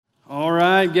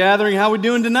night gathering. How we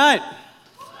doing tonight?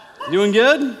 Doing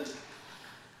good?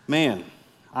 Man,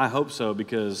 I hope so,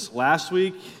 because last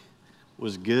week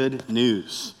was good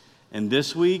news, and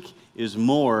this week is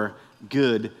more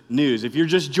good news. If you're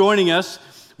just joining us,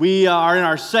 we are in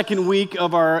our second week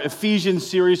of our Ephesians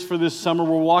series for this summer.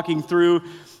 We're walking through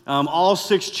all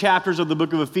 6 chapters of the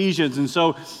book of Ephesians, and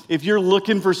so if you're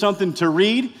looking for something to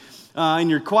read in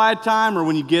your quiet time or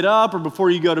when you get up or before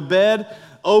you go to bed,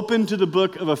 open to the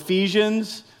book of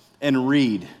Ephesians and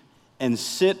read and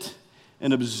sit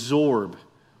and absorb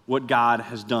what God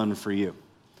has done for you.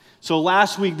 So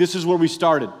last week, this is where we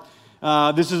started.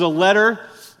 This is a letter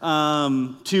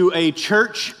to a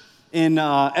church in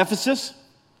Ephesus.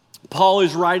 Paul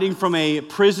is writing from a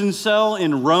prison cell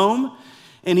in Rome,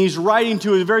 and he's writing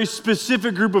to a very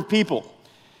specific group of people.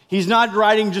 He's not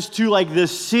writing just to like the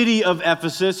city of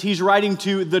Ephesus, he's writing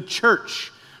to the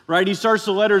church, right? He starts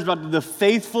the letters about the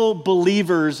faithful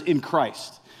believers in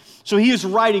Christ. So he is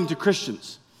writing to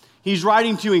Christians. He's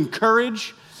writing to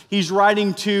encourage. He's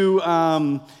writing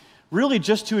to really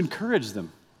just to encourage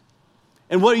them.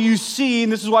 And what you see,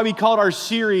 and this is why we called our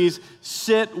series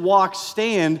Sit, Walk,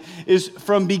 Stand, is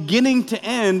from beginning to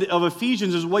end of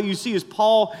Ephesians is what you see is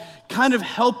Paul kind of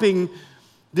helping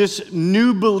this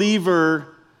new believer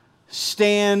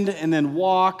stand and then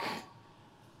walk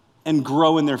and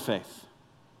grow in their faith.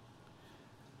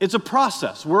 It's a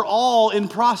process. We're all in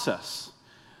process.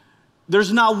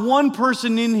 There's not one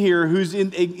person in here who's in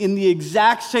the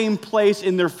exact same place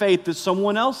in their faith that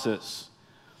someone else is.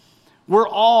 We're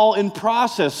all in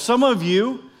process. Some of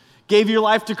you gave your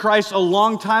life to Christ a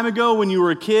long time ago when you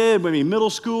were a kid, maybe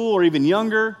middle school or even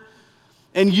younger,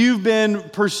 and you've been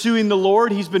pursuing the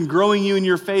Lord. He's been growing you in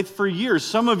your faith for years.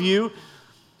 Some of you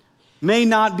may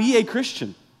not be a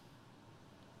Christian.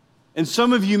 And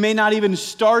some of you may not even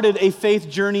started a faith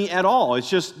journey at all. It's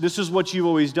just, this is what you've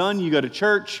always done. You go to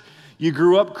church, you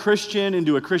grew up Christian,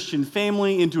 into a Christian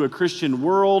family, into a Christian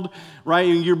world, right?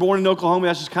 You're born in Oklahoma,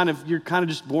 that's just you're kind of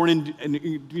just born in,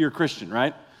 and you're a Christian,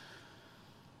 right?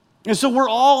 And so we're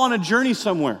all on a journey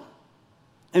somewhere.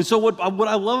 And so what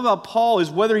I love about Paul is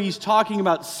whether he's talking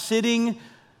about sitting,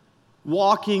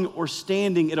 walking, or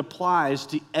standing, it applies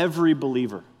to every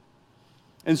believer.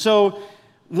 And so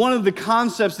one of the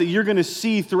concepts that you're going to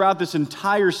see throughout this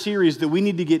entire series that we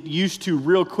need to get used to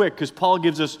real quick, because Paul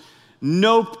gives us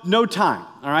no time,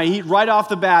 all right? Right off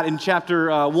the bat in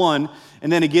chapter 1,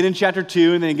 and then again in chapter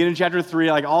 2, and then again in chapter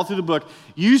 3, like all through the book,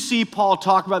 you see Paul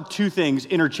talk about 2 things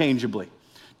interchangeably.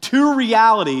 2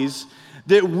 realities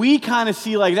that we kind of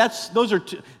see like those are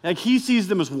two, like he sees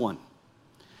them as one.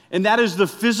 And that is the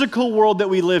physical world that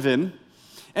we live in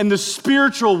and the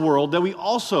spiritual world that we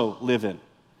also live in.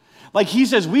 Like he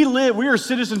says, we are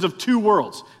citizens of 2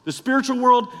 worlds, the spiritual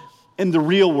world and the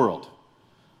real world,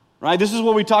 right? This is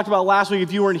what we talked about last week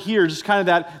if you weren't here, just kind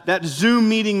of that Zoom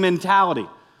meeting mentality,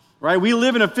 right? We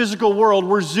live in a physical world.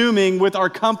 We're Zooming with our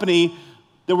company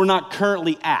that we're not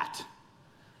currently at,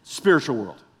 spiritual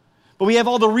world. But we have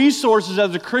all the resources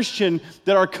as a Christian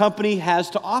that our company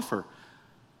has to offer.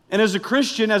 And as a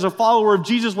Christian, as a follower of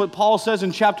Jesus, what Paul says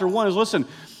in chapter 1 is, listen,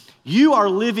 you are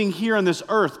living here on this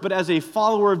earth, but as a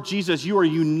follower of Jesus, you are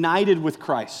united with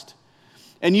Christ.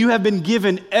 And you have been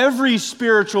given every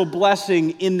spiritual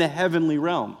blessing in the heavenly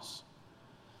realms.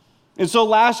 And so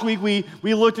last week, we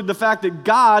looked at the fact that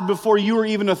God, before you were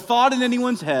even a thought in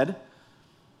anyone's head,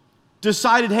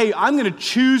 decided, hey, I'm going to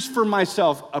choose for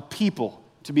myself a people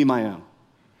to be my own.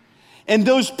 And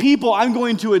those people I'm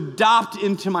going to adopt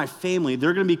into my family.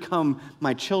 They're going to become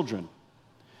my children.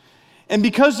 And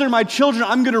because they're my children,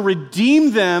 I'm going to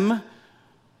redeem them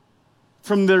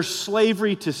from their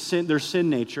slavery to sin, their sin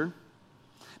nature.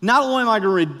 Not only am I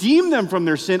going to redeem them from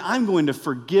their sin, I'm going to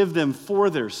forgive them for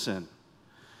their sin.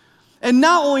 And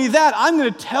not only that, I'm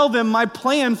going to tell them my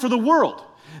plan for the world,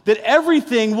 that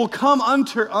everything will come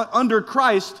under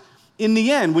Christ in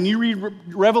the end. When you read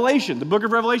Revelation, the book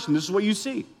of Revelation, this is what you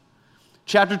see.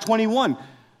 Chapter 21.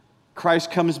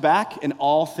 Christ comes back and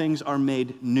all things are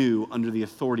made new under the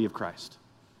authority of Christ.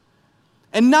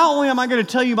 And not only am I going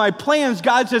to tell you my plans,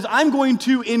 God says, I'm going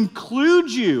to include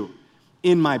you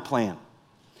in my plan.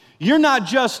 You're not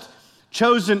just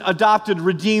chosen, adopted,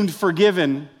 redeemed,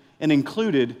 forgiven, and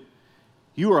included.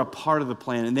 You are a part of the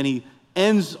plan. And then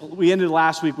we ended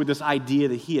last week with this idea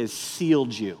that he has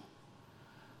sealed you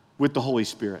with the Holy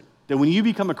Spirit. That when you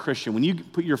become a Christian, when you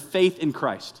put your faith in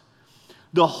Christ,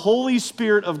 the Holy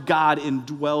Spirit of God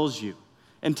indwells you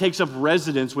and takes up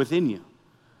residence within you.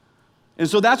 And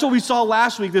so that's what we saw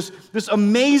last week, this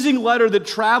amazing letter that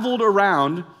traveled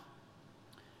around,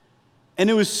 and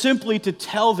it was simply to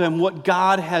tell them what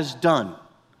God has done.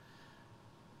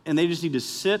 And they just need to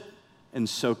sit and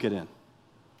soak it in.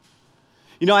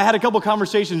 You know, I had a couple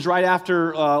conversations right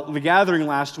after the gathering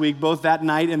last week, both that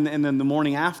night and then the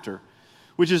morning after,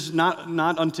 which is not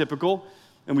untypical.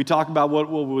 And we talked about what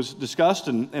was discussed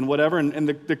and whatever. And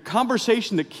the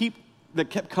conversation that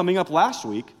kept coming up last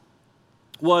week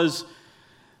was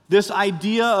this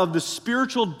idea of the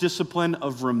spiritual discipline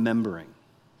of remembering.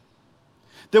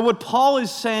 That what Paul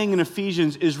is saying in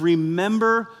Ephesians is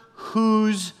remember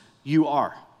whose you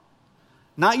are.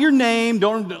 Not your name.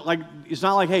 It's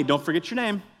not like, hey, don't forget your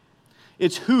name.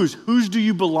 It's whose. Whose do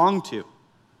you belong to?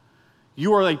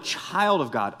 You are a child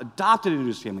of God, adopted into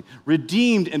his family,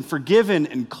 redeemed and forgiven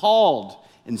and called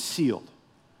and sealed.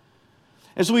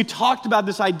 And so we talked about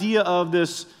this idea of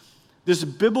this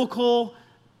biblical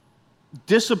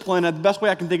discipline, the best way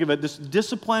I can think of it, this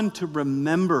discipline to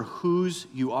remember whose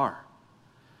you are.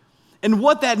 And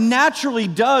what that naturally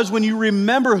does when you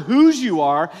remember whose you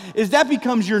are is that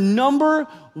becomes your number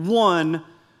one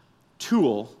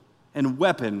tool and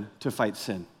weapon to fight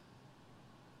sin.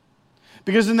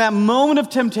 Because in that moment of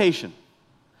temptation,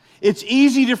 it's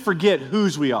easy to forget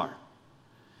whose we are.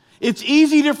 It's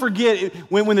easy to forget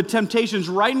when the temptation's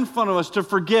right in front of us to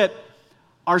forget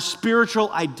our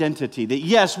spiritual identity. That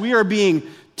yes, we are being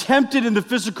tempted in the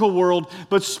physical world,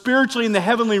 but spiritually in the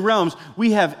heavenly realms,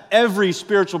 we have every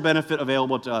spiritual benefit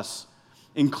available to us,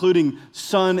 including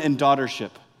son and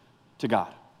daughtership to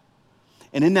God.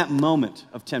 And in that moment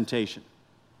of temptation,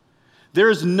 there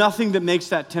is nothing that makes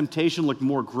that temptation look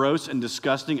more gross and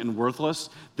disgusting and worthless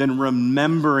than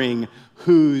remembering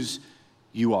whose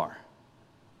you are.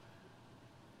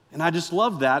 And I just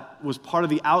love that was part of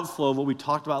the outflow of what we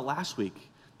talked about last week.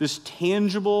 This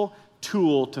tangible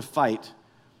tool to fight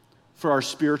for our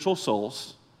spiritual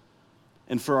souls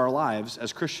and for our lives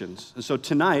as Christians. And so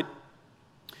tonight,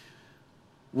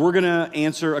 we're going to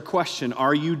answer a question: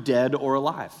 are you dead or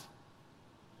alive?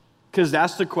 Because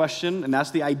that's the question, and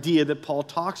that's the idea that Paul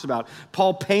talks about.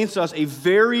 Paul paints us a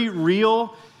very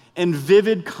real and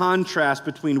vivid contrast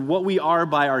between what we are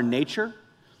by our nature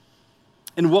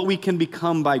and what we can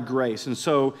become by grace. And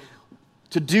so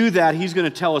to do that, he's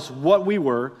going to tell us what we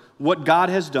were, what God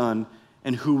has done,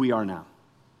 and who we are now.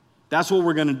 That's what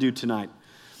we're going to do tonight.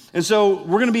 And so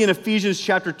we're going to be in Ephesians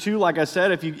chapter 2, like I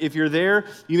said. If you're there,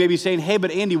 you may be saying, hey,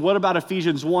 but Andy, what about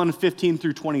Ephesians 1, 15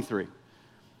 through 23?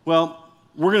 Well,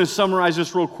 we're going to summarize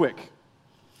this real quick.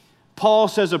 Paul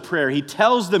says a prayer. He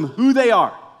tells them who they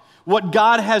are, what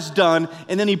God has done,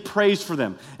 and then he prays for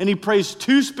them. And he prays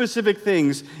two specific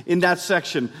things in that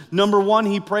section. Number one,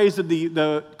 he prays that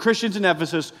the Christians in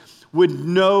Ephesus would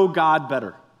know God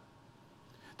better.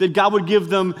 That God would give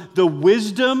them the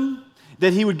wisdom,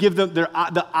 that he would give them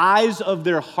the eyes of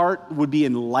their heart would be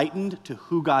enlightened to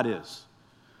who God is.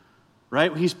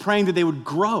 Right? He's praying that they would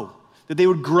grow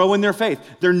in their faith,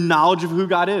 their knowledge of who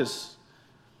God is.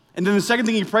 And then the second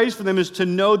thing he prays for them is to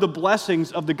know the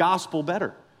blessings of the gospel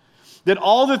better. That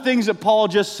all the things that Paul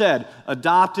just said,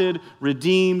 adopted,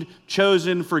 redeemed,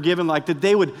 chosen, forgiven, that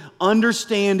they would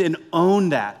understand and own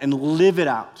that and live it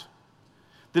out.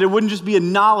 That it wouldn't just be a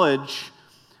knowledge,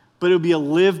 but it would be a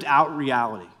lived out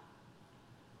reality.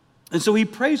 And so he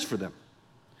prays for them.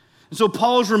 And so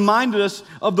Paul has reminded us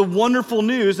of the wonderful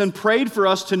news and prayed for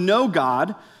us to know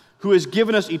God, who has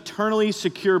given us eternally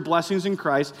secure blessings in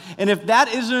Christ. And if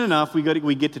that isn't enough,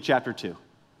 we get to chapter 2.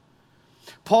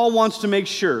 Paul wants to make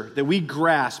sure that we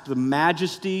grasp the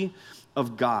majesty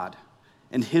of God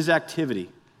and his activity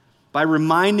by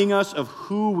reminding us of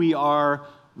who we are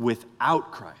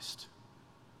without Christ.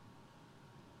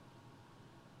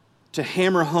 To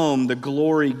hammer home the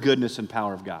glory, goodness, and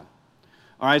power of God.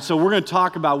 All right, so we're going to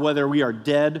talk about whether we are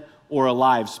dead or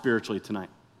alive spiritually tonight.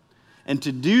 And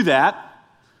to do that,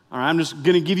 all right, I'm just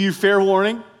going to give you fair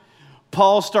warning.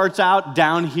 Paul starts out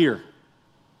down here.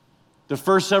 The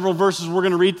first several verses we're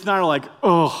going to read tonight are like,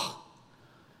 ugh. All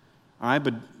right,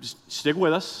 but just stick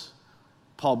with us.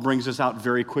 Paul brings us out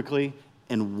very quickly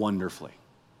and wonderfully.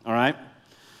 All right?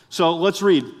 So let's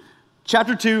read.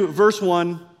 Chapter 2, verse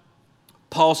 1,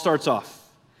 Paul starts off.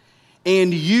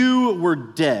 And you were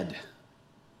dead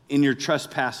in your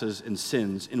trespasses and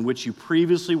sins in which you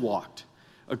previously walked,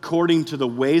 according to the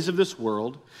ways of this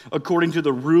world, according to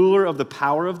the ruler of the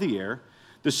power of the air,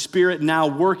 the spirit now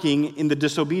working in the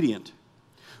disobedient.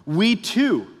 We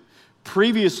too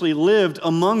previously lived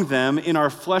among them in our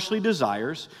fleshly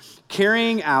desires,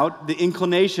 carrying out the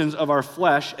inclinations of our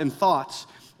flesh and thoughts,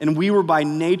 and we were by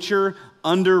nature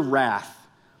under wrath,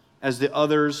 as the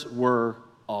others were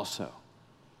also.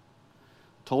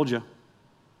 Told you.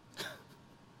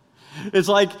 It's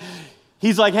like,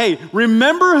 he's like, hey,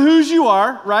 remember whose you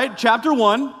are, right? Chapter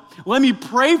 1. Let me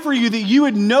pray for you that you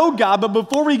would know God, but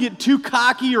before we get too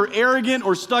cocky or arrogant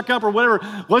or stuck up or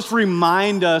whatever, let's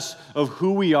remind us of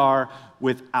who we are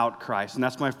without Christ. And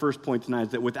that's my first point tonight, is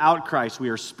that without Christ, we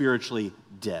are spiritually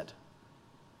dead.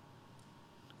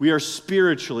 We are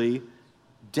spiritually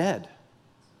dead.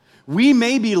 We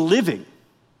may be living,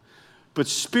 but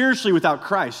spiritually without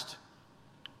Christ,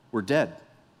 we're dead.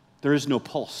 There is no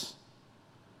pulse.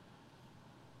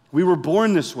 We were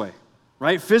born this way,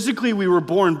 right? Physically, we were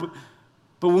born,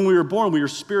 but when we were born, we were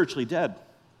spiritually dead.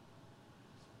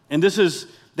 And this is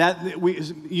that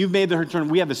you've made the term,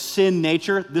 we have a sin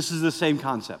nature. This is the same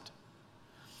concept.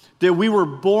 That we were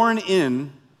born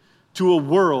in to a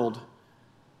world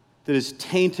that is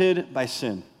tainted by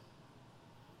sin.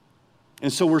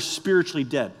 And so we're spiritually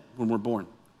dead when we're born.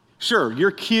 Sure,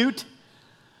 you're cute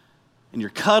and you're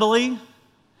cuddly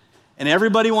and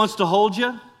everybody wants to hold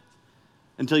you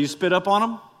until you spit up on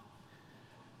them.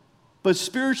 But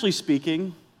spiritually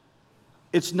speaking,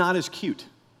 it's not as cute.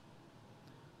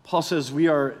 Paul says we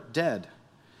are dead.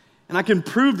 And I can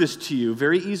prove this to you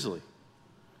very easily.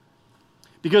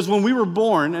 Because when we were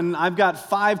born, and I've got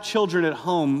 5 children at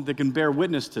home that can bear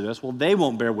witness to this, well, they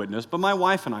won't bear witness, but my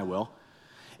wife and I will,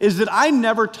 is that I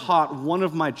never taught one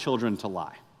of my children to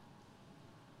lie.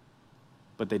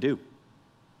 But they do.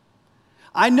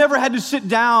 I never had to sit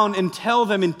down and tell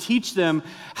them and teach them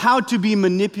how to be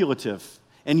manipulative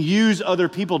and use other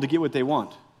people to get what they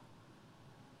want.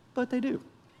 But they do.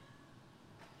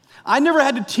 I never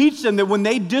had to teach them that when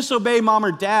they disobey mom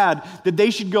or dad, that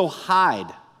they should go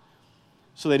hide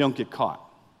so they don't get caught.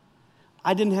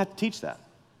 I didn't have to teach that.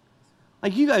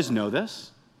 Like, you guys know this.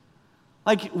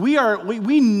 Like,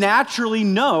 we naturally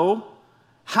know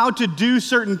how to do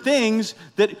certain things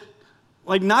that,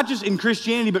 like, not just in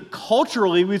Christianity, but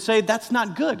culturally, we'd say that's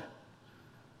not good.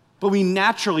 But we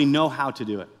naturally know how to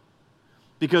do it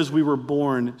because we were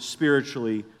born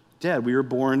spiritually dead. We were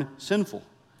born sinful.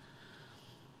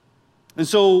 And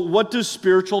so what does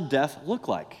spiritual death look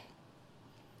like?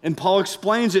 And Paul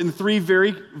explains it in 3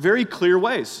 very, very clear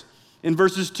ways. In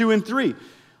verses 2 and 3,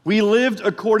 we lived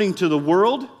according to the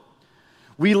world,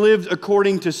 we lived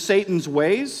according to Satan's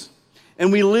ways,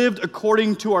 and we lived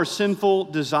according to our sinful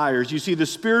desires. You see, the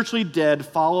spiritually dead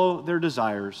follow their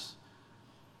desires,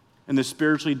 and the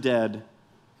spiritually dead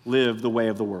live the way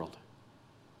of the world.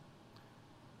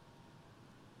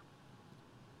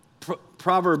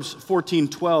 Proverbs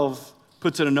 14:12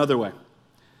 puts it another way,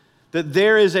 that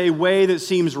there is a way that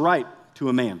seems right to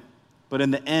a man, but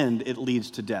in the end, it leads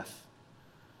to death.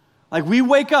 Like, we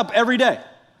wake up every day.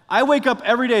 I wake up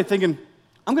every day thinking,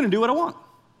 I'm going to do what I want.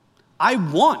 I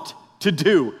want to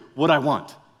do what I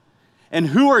want. And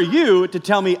who are you to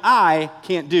tell me I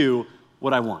can't do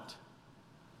what I want?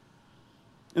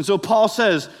 And so Paul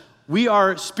says, we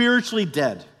are spiritually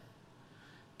dead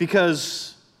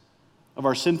because of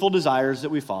our sinful desires that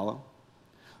we follow.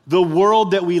 The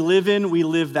world that we live in, we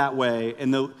live that way.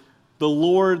 And the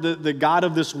Lord, the God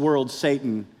of this world,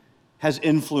 Satan, has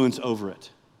influence over it.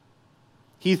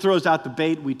 He throws out the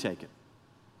bait, we take it.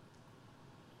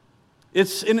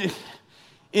 It's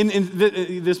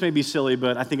this may be silly,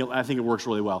 but I think it works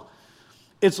really well.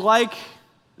 It's like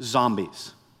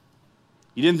zombies.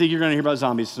 You didn't think you were going to hear about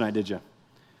zombies tonight, did you?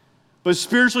 But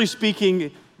spiritually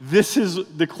speaking, this is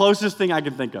the closest thing I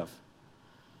can think of.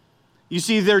 You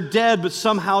see, they're dead, but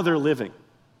somehow they're living.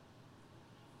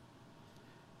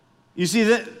 You see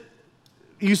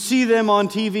them on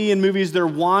TV and movies, they're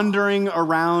wandering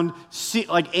around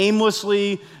like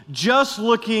aimlessly, just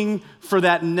looking for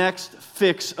that next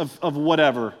fix of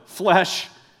whatever, flesh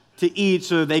to eat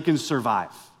so that they can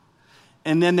survive.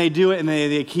 And then they do it and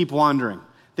they keep wandering.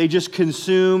 They just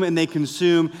consume and they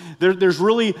consume. There's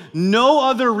really no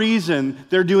other reason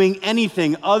they're doing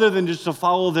anything other than just to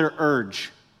follow their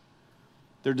urge,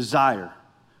 their desire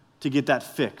to get that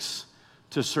fix,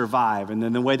 to survive. And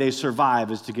then the way they survive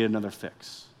is to get another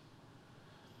fix.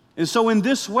 And so in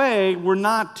this way, we're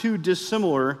not too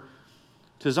dissimilar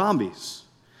to zombies.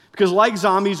 Because like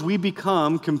zombies, we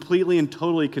become completely and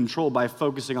totally controlled by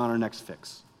focusing on our next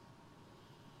fix.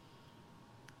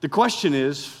 The question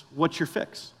is, what's your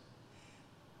fix?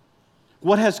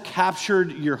 What has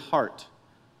captured your heart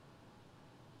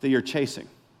that you're chasing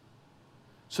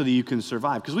so that you can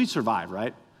survive? Because we survive,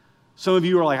 right? Some of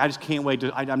you are like, I just can't wait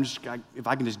if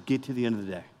I can just get to the end of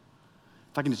the day.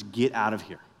 If I can just get out of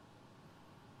here.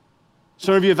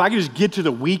 Some of you, if I can just get to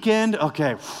the weekend,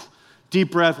 okay,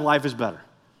 deep breath, life is better.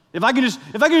 If I can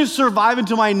just survive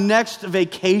until my next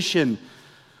vacation,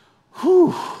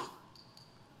 whew.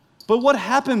 But what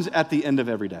happens at the end of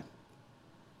every day?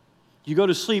 You go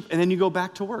to sleep and then you go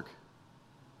back to work.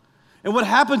 And what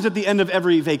happens at the end of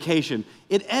every vacation?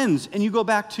 It ends and you go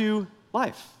back to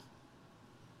life.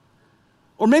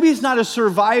 Or maybe it's not a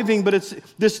surviving, but it's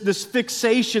this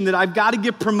fixation that I've got to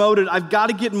get promoted, I've got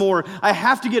to get more, I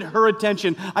have to get her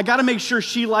attention, I got to make sure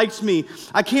she likes me,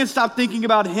 I can't stop thinking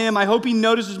about him, I hope he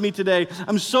notices me today,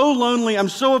 I'm so lonely, I'm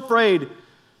so afraid.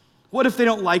 What if they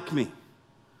don't like me?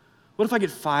 What if I get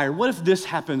fired? What if this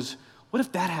happens? What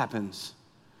if that happens?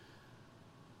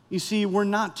 You see, we're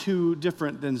not too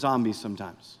different than zombies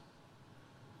sometimes.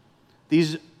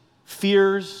 These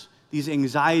fears, these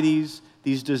anxieties,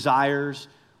 these desires,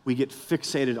 we get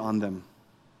fixated on them.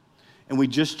 And we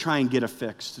just try and get a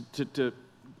fix to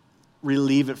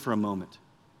relieve it for a moment.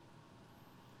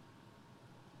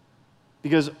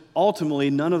 Because ultimately,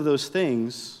 none of those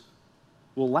things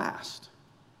will last.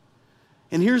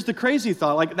 And here's the crazy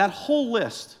thought, like that whole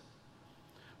list,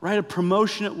 right? A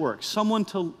promotion at work, someone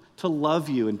to love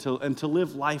you and to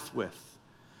live life with,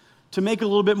 to make a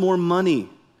little bit more money.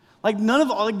 Like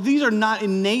these are not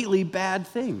innately bad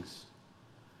things.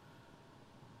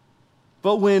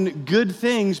 But when good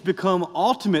things become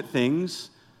ultimate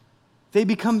things, they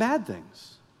become bad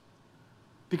things.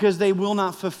 Because they will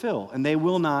not fulfill and they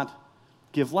will not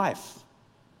give life.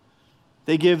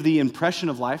 They give the impression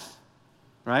of life,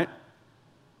 right?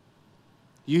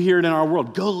 You hear it in our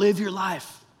world, go live your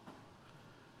life.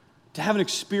 To have an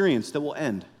experience that will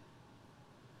end.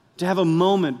 To have a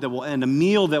moment that will end, a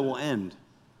meal that will end.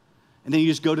 And then you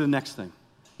just go to the next thing.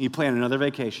 You plan another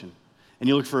vacation and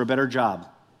you look for a better job.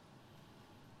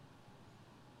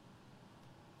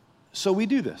 So we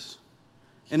do this.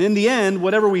 And in the end,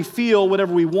 whatever we feel,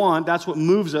 whatever we want, that's what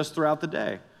moves us throughout the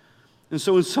day. And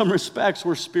so in some respects,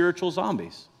 we're spiritual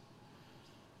zombies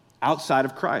outside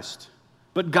of Christ.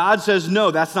 But God says,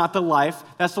 no, that's not the life.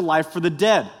 That's the life for the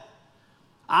dead.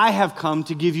 I have come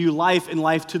to give you life and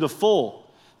life to the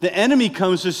full. The enemy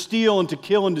comes to steal and to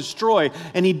kill and destroy,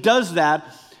 and he does that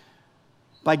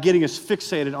by getting us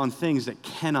fixated on things that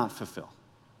cannot fulfill.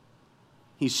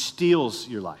 He steals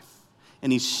your life.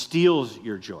 And he steals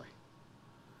your joy.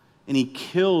 And he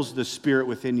kills the spirit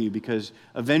within you because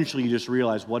eventually you just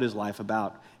realize, what is life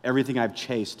about? Everything I've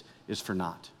chased is for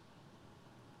naught.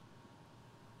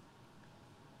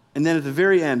 And then at the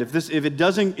very end,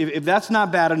 if that's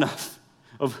not bad enough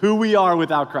of who we are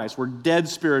without Christ, we're dead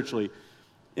spiritually.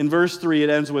 In verse 3, it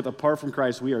ends with, apart from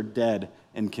Christ, we are dead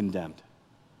and condemned.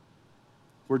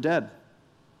 We're dead.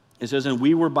 It says, and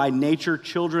we were by nature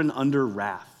children under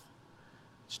wrath.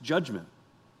 It's judgment.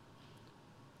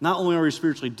 Not only are we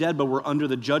spiritually dead, but we're under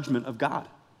the judgment of God.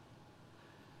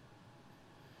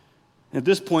 And at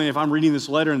this point, if I'm reading this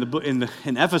letter in the book in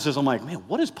Ephesus, I'm like, man,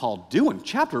 what is Paul doing?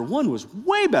 Chapter 1 was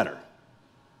way better.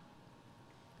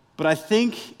 But I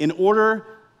think in order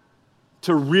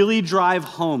to really drive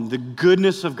home the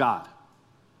goodness of God,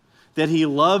 that he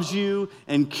loves you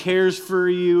and cares for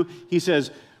you, he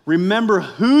says, remember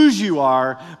whose you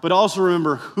are, but also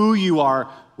remember who you are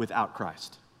without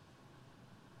Christ.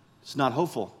 It's not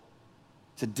hopeful.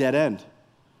 It's a dead end.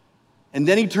 And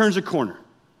then he turns a corner.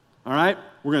 All right?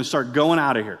 We're going to start going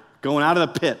out of here, going out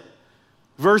of the pit.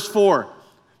 Verse 4,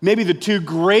 maybe the two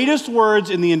greatest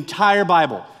words in the entire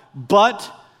Bible, but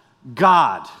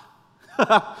God.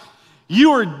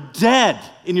 You are dead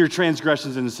in your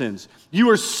transgressions and sins.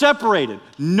 You are separated,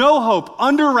 no hope,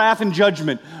 under wrath and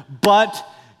judgment, but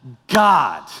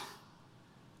God.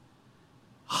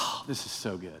 Oh, this is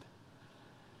so good.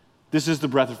 This is the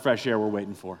breath of fresh air we're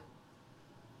waiting for.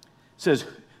 It says,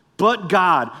 but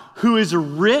God, who is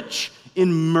rich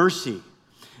in mercy,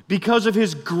 because of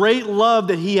his great love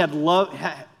that he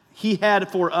had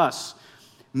for us,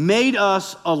 made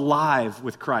us alive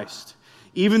with Christ.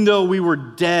 Even though we were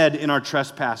dead in our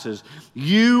trespasses,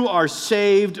 you are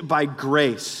saved by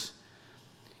grace.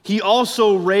 He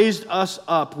also raised us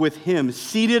up with him,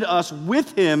 seated us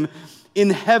with him in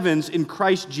heavens in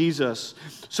Christ Jesus,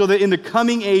 so that in the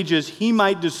coming ages he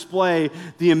might display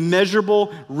the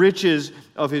immeasurable riches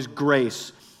of his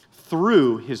grace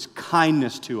through his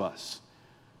kindness to us,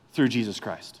 through Jesus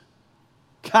Christ.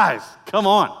 Guys, come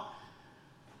on.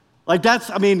 Like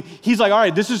he's like, all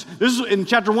right, this is in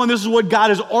chapter 1, this is what God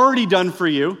has already done for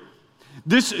you.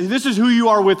 This is who you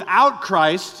are without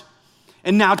Christ.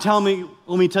 And now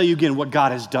let me tell you again what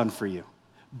God has done for you.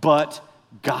 But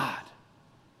God.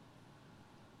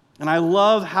 And I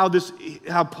love how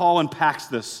Paul unpacks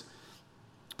this.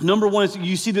 Number one is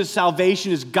you see that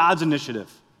salvation is God's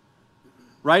initiative,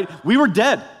 right? We were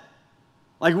dead.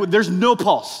 Like there's no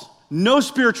pulse, no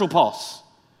spiritual pulse.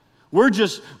 We're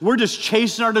just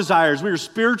chasing our desires. We are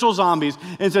spiritual zombies.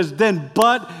 And it says, then,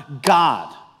 but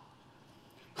God,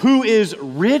 who is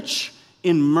rich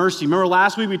in mercy. Remember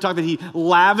last week we talked that he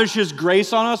lavishes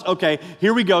grace on us? Okay,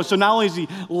 here we go. So not only is he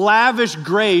lavish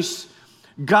grace,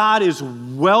 God is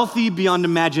wealthy beyond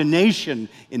imagination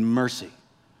in mercy.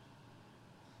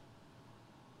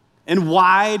 And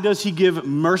why does he give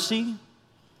mercy?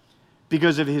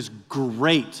 Because of his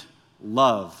great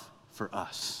love for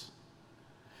us.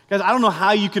 Guys, I don't know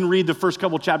how you can read the first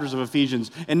couple chapters of Ephesians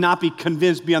and not be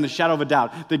convinced beyond the shadow of a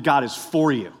doubt that God is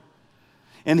for you.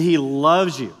 And he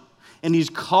loves you. And he's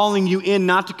calling you in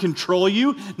not to control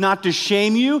you, not to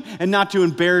shame you, and not to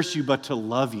embarrass you, but to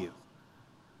love you.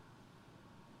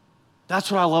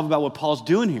 That's what I love about what Paul's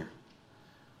doing here.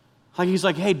 Like he's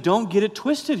like, hey, don't get it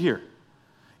twisted here.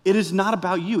 It is not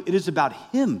about you. It is about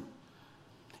him.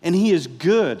 And he is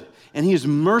good, and he is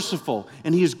merciful,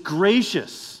 and he is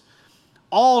gracious,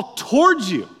 all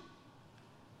towards you.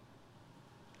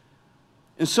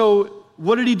 And so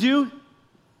what did he do?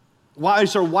 Why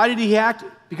did he act?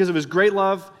 Because of his great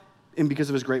love and because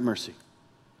of his great mercy.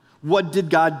 What did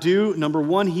God do? Number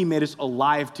one, he made us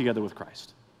alive together with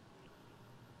Christ.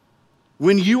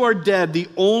 When you are dead,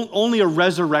 only a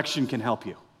resurrection can help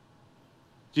you.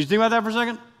 Did you think about that for a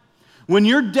second? When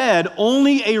you're dead,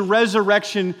 only a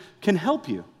resurrection can help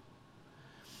you.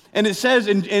 And it says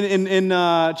in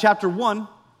chapter 1,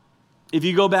 if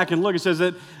you go back and look, it says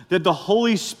that the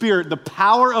Holy Spirit, the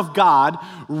power of God,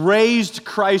 raised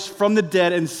Christ from the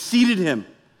dead and seated him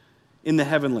in the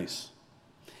heavenlies.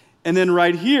 And then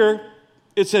right here,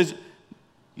 it says,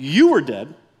 you were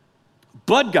dead,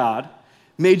 but God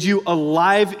made you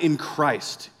alive in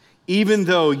Christ, even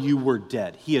though you were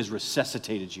dead. He has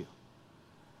resuscitated you.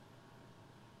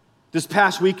 This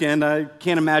past weekend, I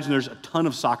can't imagine there's a ton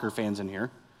of soccer fans in here,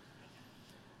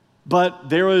 but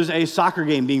there was a soccer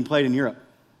game being played in Europe,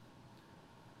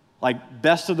 like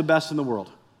best of the best in the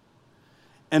world.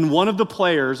 And one of the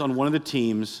players on one of the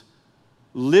teams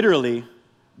literally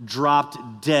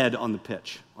dropped dead on the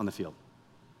pitch, on the field.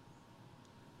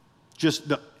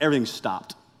 Everything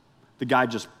stopped. The guy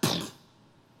just,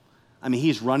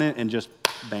 he's running and just,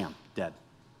 bam, dead.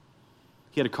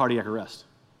 He had a cardiac arrest.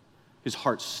 His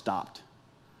heart stopped.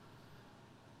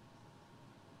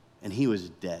 And he was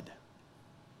dead.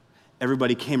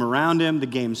 Everybody came around him. The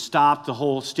game stopped. The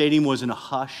whole stadium was in a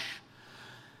hush.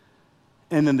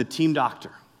 And then the team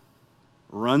doctor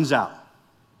runs out,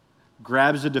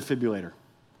 grabs a defibrillator,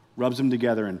 rubs them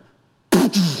together, and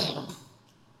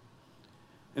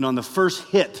on the first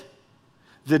hit,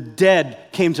 the dead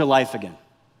came to life again.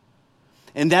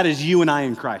 And that is you and I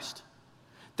in Christ.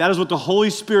 That is what the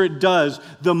Holy Spirit does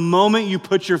the moment you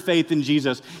put your faith in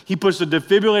Jesus. He puts the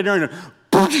defibrillator in and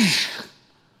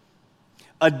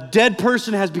a dead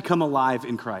person has become alive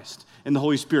in Christ. And the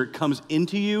Holy Spirit comes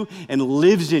into you and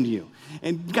lives in you.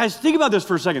 And guys, think about this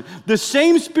for a second. The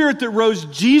same Spirit that rose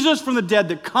Jesus from the dead,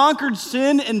 that conquered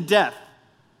sin and death,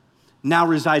 now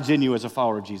resides in you as a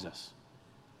follower of Jesus.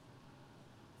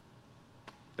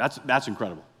 That's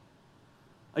incredible.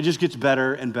 It just gets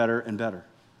better and better and better.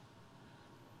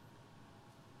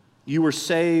 You were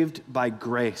saved by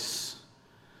grace,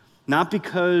 not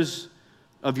because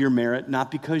of your merit, not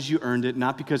because you earned it,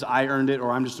 not because I earned it or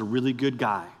I'm just a really good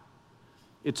guy.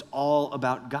 It's all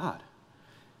about God,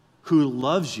 who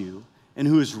loves you and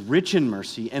who is rich in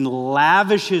mercy and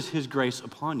lavishes his grace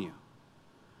upon you.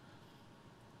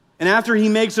 And after he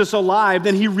makes us alive,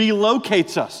 then he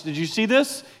relocates us. Did you see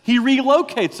this? He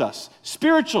relocates us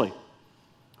spiritually.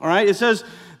 All right, it says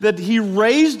that he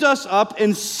raised us up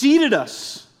and seated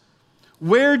us.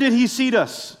 Where did he seat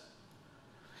us?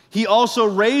 He also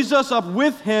raised us up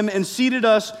with him and seated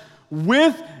us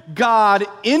with God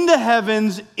in the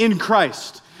heavens in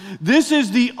Christ. This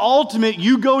is the ultimate.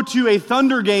 You go to a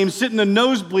Thunder game, sit in the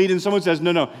nosebleed, and someone says,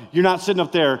 no, you're not sitting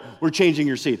up there. We're changing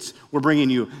your seats. We're bringing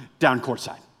you down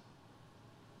courtside.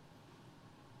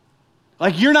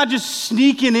 Like you're not just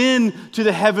sneaking in to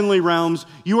the heavenly realms.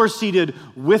 You are seated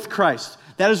with Christ.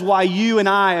 That is why you and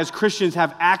I as Christians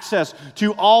have access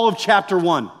to all of chapter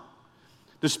 1,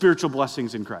 the spiritual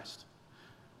blessings in Christ.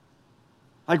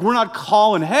 Like we're not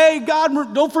calling, hey,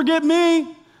 God, don't forget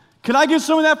me. Can I get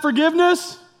some of that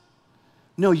forgiveness?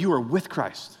 No, you are with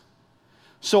Christ.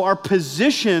 So our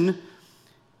position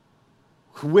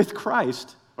with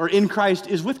Christ, or in Christ,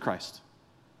 is with Christ.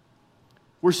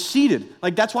 We're seated.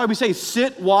 Like that's why we say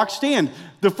sit, walk, stand.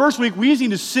 The first week we just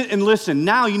need to sit and listen.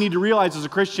 Now you need to realize as a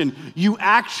Christian, you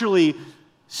actually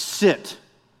sit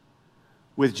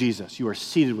with Jesus. You are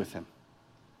seated with him.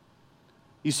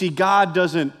 You see, God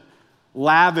doesn't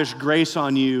lavish grace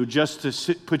on you just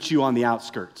to put you on the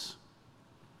outskirts.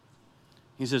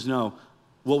 He says, no,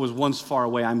 what was once far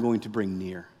away, I'm going to bring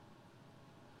near.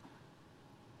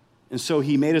 And so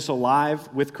he made us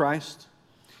alive with Christ.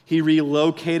 He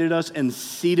relocated us and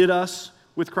seated us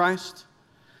with Christ.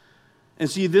 And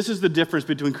see, this is the difference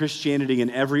between Christianity and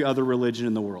every other religion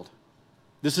in the world.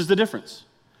 This is the difference.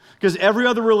 Because every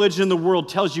other religion in the world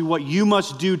tells you what you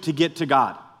must do to get to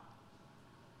God.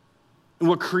 And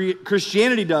what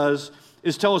Christianity does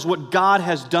is tell us what God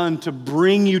has done to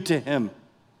bring you to him.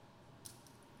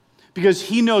 Because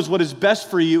he knows what is best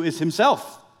for you is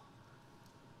himself.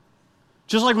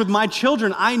 Just like with my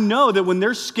children, I know that when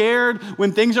they're scared,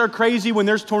 when things are crazy, when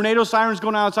there's tornado sirens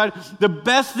going outside, the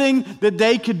best thing that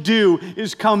they could do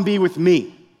is come be with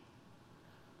me.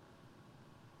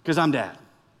 Because I'm dad.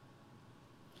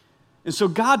 And so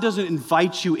God doesn't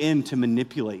invite you in to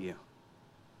manipulate you.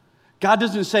 God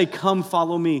doesn't say, come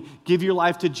follow me, give your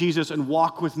life to Jesus and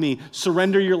walk with me,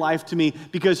 surrender your life to me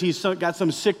because he's got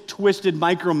some sick, twisted,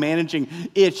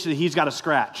 micromanaging itch that he's got to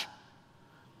scratch.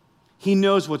 He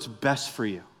knows what's best for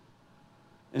you.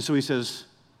 And so he says,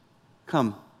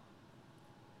 come,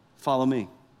 follow me.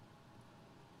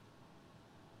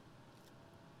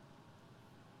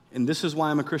 And this is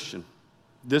why I'm a Christian.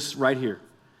 This right here.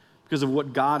 Because of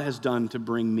what God has done to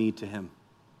bring me to him.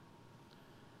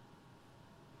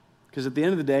 Because at the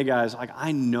end of the day, guys,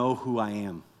 I know who I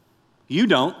am. You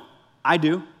don't. I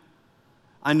do.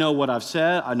 I know what I've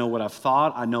said. I know what I've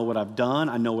thought. I know what I've done.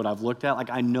 I know what I've looked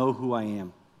at. I know who I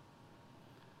am.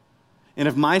 And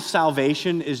if my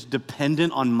salvation is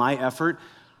dependent on my effort,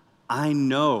 I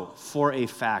know for a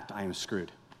fact I am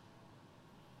screwed.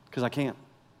 Because I can't.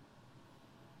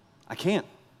 I can't.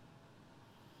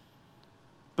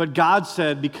 But God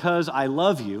said, because I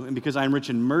love you and because I am rich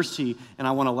in mercy and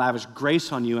I want to lavish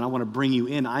grace on you and I want to bring you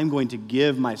in, I'm going to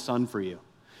give my son for you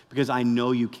because I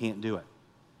know you can't do it.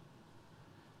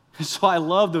 So I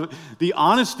love the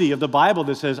honesty of the Bible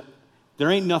that says,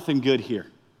 there ain't nothing good here.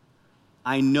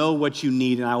 I know what you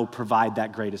need and I will provide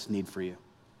that greatest need for you.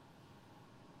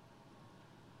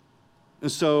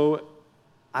 And so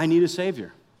I need a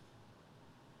Savior.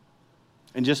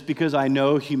 And just because I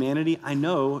know humanity, I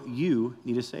know you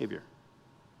need a Savior.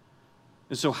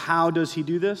 And so how does he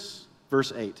do this?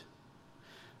 Verse 8.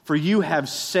 For you are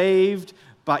saved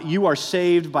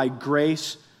by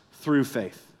grace through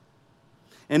faith.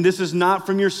 And this is not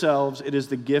from yourselves, it is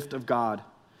the gift of God.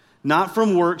 Not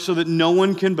from works, so that no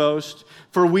one can boast.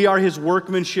 For we are his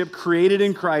workmanship, created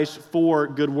in Christ for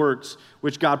good works,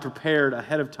 which God prepared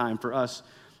ahead of time for us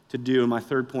to do. And my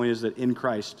third point is that in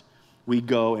Christ we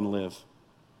go and live.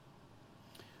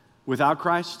 Without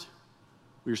Christ,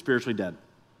 we are spiritually dead.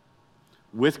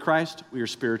 With Christ, we are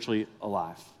spiritually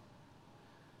alive.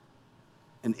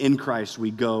 And in Christ, we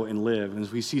go and live. And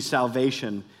as we see,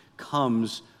 salvation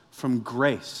comes from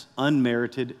grace,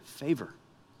 unmerited favor.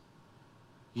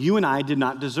 You and I did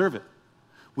not deserve it.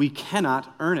 We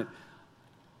cannot earn it.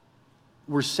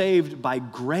 We're saved by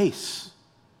grace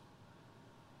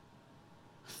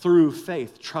through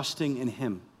faith, trusting in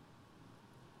him.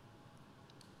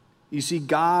 You see,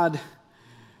 God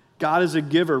is a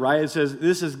giver, right? It says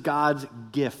this is God's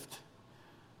gift.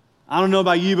 I don't know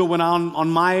about you, but when on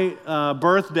my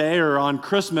birthday or on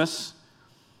Christmas,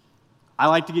 I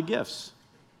like to get gifts.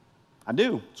 I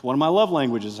do. It's one of my love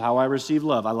languages, how I receive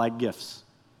love. I like gifts.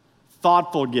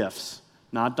 Thoughtful gifts,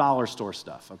 not dollar store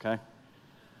stuff, okay?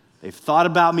 They've thought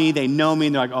about me, they know me,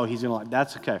 and they're like, oh, he's going to like,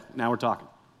 that's okay. Now we're talking.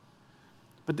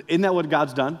 But isn't that what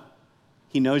God's done?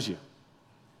 He knows you,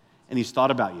 and he's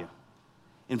thought about you.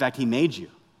 In fact, he made you.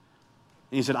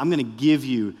 And he said, I'm going to give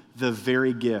you the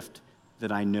very gift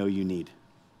that I know you need.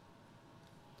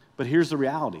 But here's the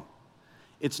reality.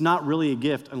 It's not really a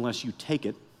gift unless you take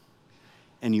it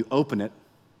and you open it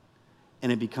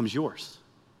and it becomes yours.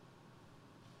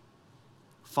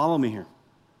 Follow me here.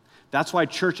 That's why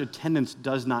church attendance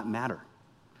does not matter.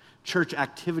 Church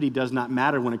activity does not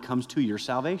matter when it comes to your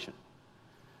salvation.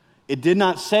 It did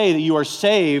not say that you are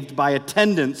saved by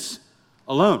attendance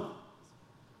alone.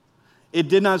 It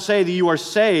did not say that you are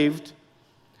saved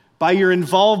by your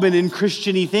involvement in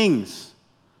Christian-y things.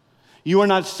 You are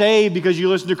not saved because you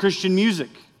listen to Christian music.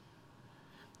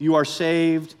 You are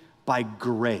saved by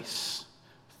grace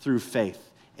through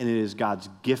faith, and it is God's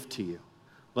gift to you.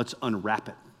 Let's unwrap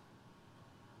it,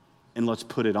 and let's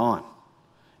put it on,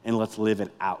 and let's live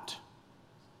it out.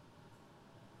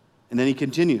 And then he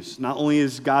continues. Not only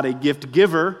is God a gift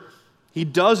giver, he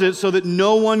does it so that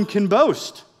no one can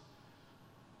boast.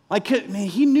 Man,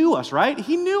 he knew us, right?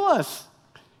 He knew us.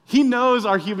 He knows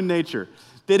our human nature.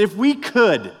 That if we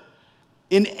could,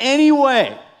 in any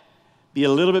way, be a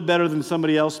little bit better than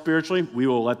somebody else spiritually, we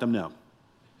will let them know.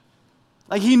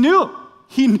 He knew.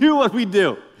 He knew what we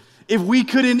do. If we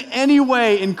could in any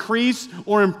way increase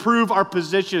or improve our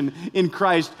position in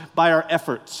Christ by our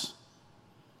efforts.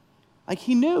 Like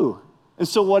he knew. And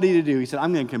so what did he do? He said,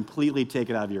 I'm going to completely take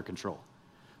it out of your control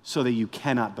so that you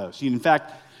cannot boast. In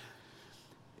fact,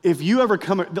 if you ever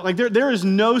come, like there is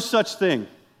no such thing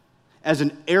as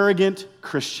an arrogant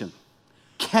Christian.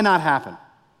 Cannot happen.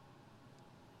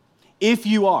 If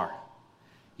you are,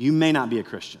 you may not be a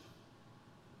Christian.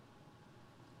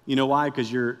 You know why?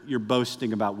 Because you're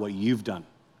boasting about what you've done.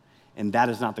 And that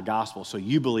is not the gospel. So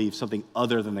you believe something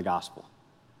other than the gospel.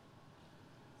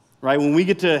 Right? When we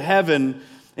get to heaven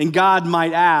and God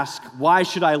might ask, why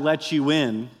should I let you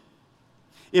in?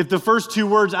 If the first two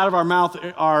words out of our mouth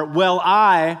are, well,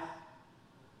 I,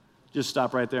 just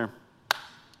stop right there.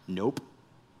 Nope.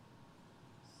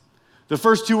 The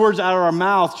first two words out of our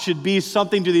mouth should be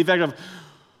something to the effect of,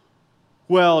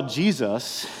 well,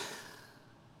 Jesus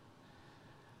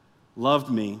loved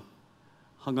me,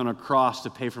 hung on a cross to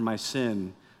pay for my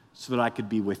sin so that I could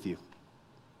be with you.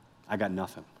 I got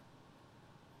nothing.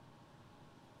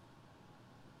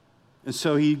 And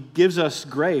so he gives us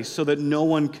grace so that no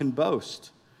one can boast.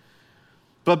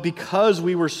 But because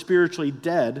we were spiritually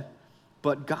dead,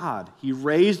 but God, he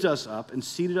raised us up and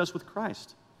seated us with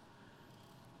Christ.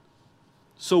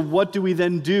 So what do we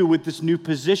then do with this new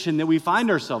position that we find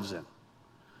ourselves in?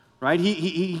 Right?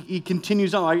 He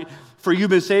continues on. For you've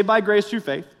been saved by grace through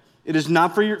faith. It is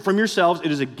not from yourselves.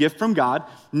 It is a gift from God,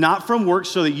 not from works,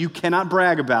 so that you cannot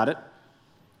brag about it,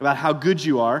 about how good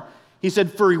you are. He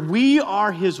said, for we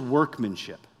are his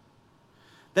workmanship.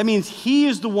 That means he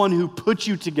is the one who put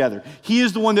you together. He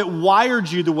is the one that wired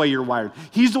you the way you're wired.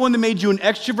 He's the one that made you an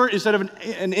extrovert instead of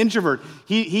an introvert.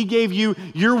 He gave you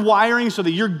your wiring so that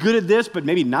you're good at this, but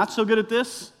maybe not so good at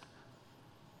this.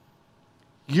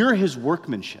 You're his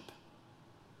workmanship.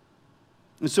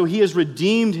 And so he has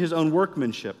redeemed his own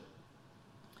workmanship.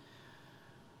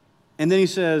 And then he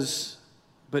says,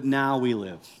 but now we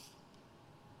live.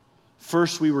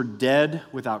 First, we were dead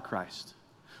without Christ.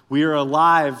 We are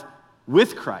alive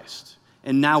with Christ,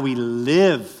 and now we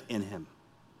live in him.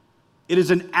 It is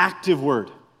an active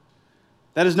word.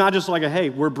 That is not just like hey,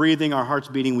 we're breathing, our heart's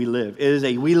beating, we live. It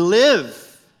is we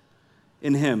live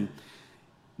in him.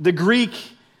 The Greek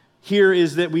here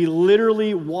is that we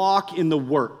literally walk in the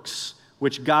works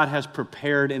which God has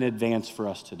prepared in advance for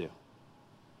us to do.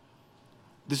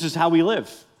 This is how we live,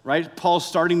 right? Paul's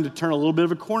starting to turn a little bit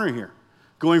of a corner here,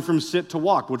 going from sit to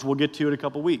walk, which we'll get to in a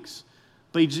couple weeks.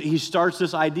 But he starts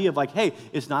this idea of hey,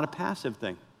 it's not a passive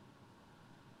thing.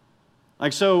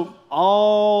 So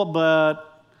all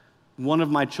but one of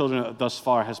my children thus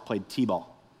far has played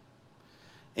t-ball.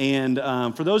 And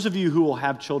for those of you who will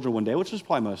have children one day, which is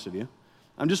probably most of you,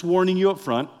 I'm just warning you up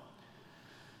front,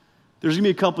 there's going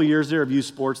to be a couple years there of youth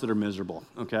sports that are miserable,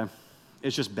 okay?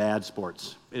 It's just bad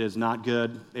sports. It is not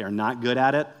good. They are not good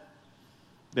at it.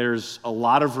 There's a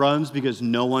lot of runs because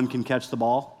no one can catch the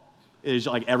ball. It is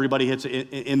everybody hits it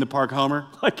in the park homer.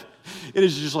 It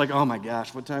is just oh my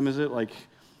gosh, what time is it?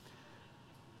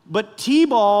 But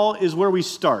T-ball is where we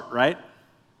start, right?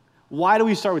 Why do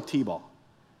we start with T-ball?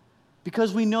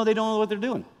 Because we know they don't know what they're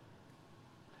doing.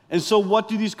 And so what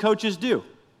do these coaches do?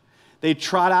 They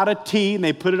trot out a tee and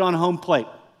they put it on home plate.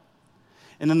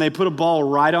 And then they put a ball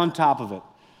right on top of it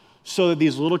so that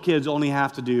these little kids only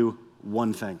have to do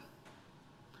one thing.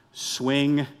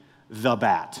 Swing the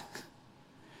bat.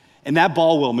 And that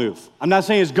ball will move. I'm not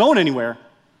saying it's going anywhere.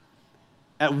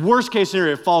 At worst case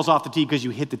scenario, it falls off the tee because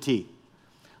you hit the tee.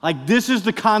 This is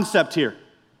the concept here,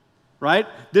 right?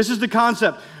 This is the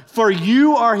concept. For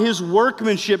you are his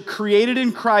workmanship created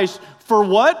in Christ for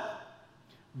what?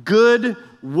 Good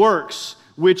works,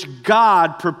 which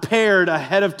God prepared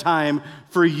ahead of time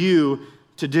for you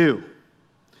to do.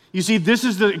 You see, this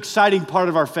is the exciting part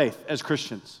of our faith as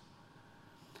Christians.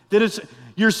 That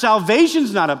your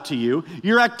salvation's not up to you.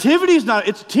 Your activity's not,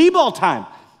 it's T-ball time.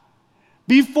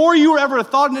 Before you were ever a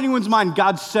thought in anyone's mind,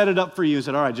 God set it up for you and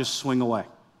said, all right, just swing away.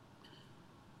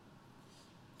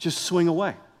 Just swing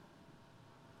away.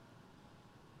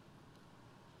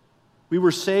 We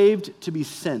were saved to be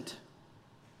sent.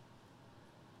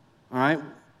 All right?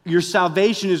 Your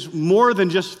salvation is more than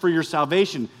just for your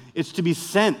salvation. It's to be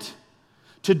sent,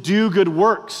 to do good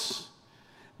works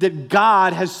that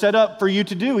God has set up for you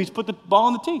to do. He's put the ball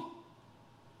on the tee.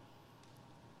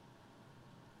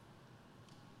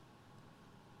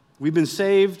 We've been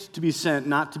saved to be sent,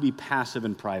 not to be passive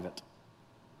and private.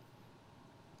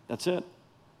 That's it.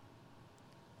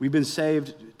 We've been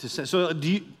saved to send. So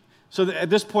at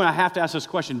this point, I have to ask this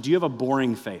question. Do you have a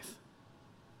boring faith?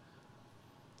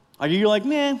 Are you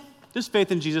man, this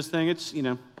faith in Jesus thing, it's,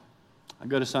 I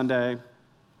go to Sunday,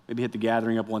 maybe hit the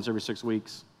gathering up once every 6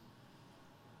 weeks.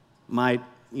 Might,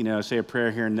 say a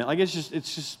prayer here and there. It's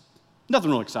just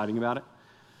nothing real exciting about it.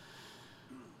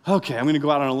 Okay, I'm going to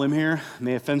go out on a limb here.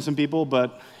 May offend some people,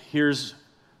 but here's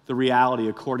the reality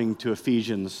according to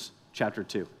Ephesians chapter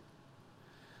 2.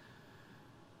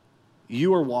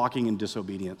 You are walking in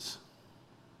disobedience.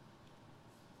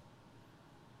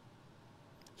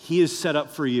 He is set up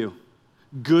for you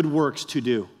good works to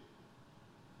do.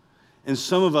 And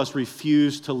some of us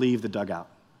refuse to leave the dugout.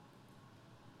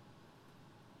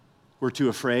 We're too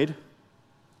afraid.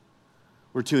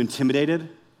 We're too intimidated.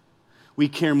 We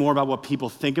care more about what people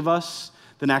think of us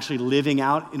than actually living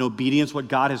out in obedience what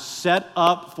God has set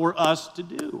up for us to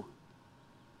do.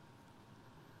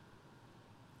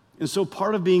 And so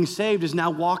part of being saved is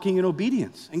now walking in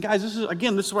obedience. And guys, this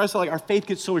is where I say like our faith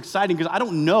gets so exciting because I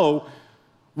don't know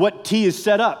what T is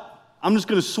set up. I'm just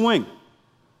going to swing,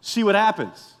 see what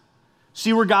happens.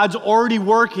 See where God's already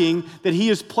working, that he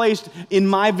has placed in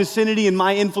my vicinity and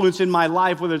my influence in my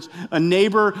life, whether it's a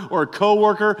neighbor or a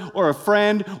coworker or a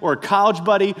friend or a college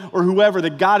buddy or whoever,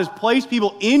 that God has placed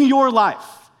people in your life.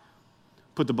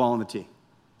 Put the ball on the tee,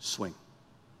 swing.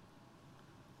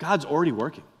 God's already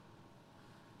working.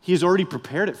 He's already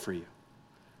prepared it for you.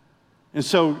 And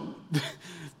so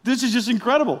this is just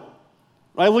incredible.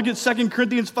 Right? Look at 2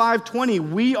 Corinthians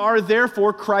 5:20. We are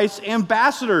therefore Christ's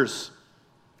ambassadors,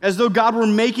 as though God were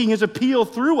making his appeal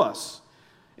through us.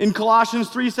 In Colossians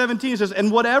 3:17 it says,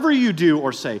 and whatever you do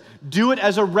or say, do it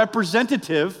as a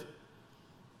representative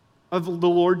of the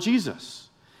Lord Jesus.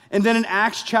 And then in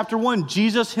Acts chapter 1,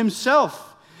 Jesus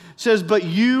himself says, but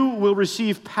you will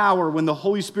receive power when the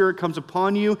Holy Spirit comes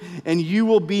upon you, and you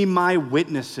will be my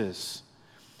witnesses.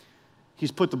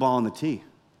 He's put the ball on the tee.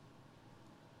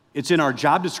 It's in our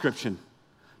job description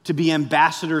to be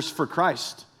ambassadors for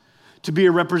Christ, to be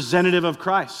a representative of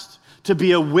Christ, to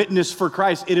be a witness for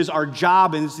Christ. It is our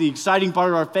job, and it's the exciting part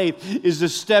of our faith, is to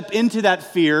step into that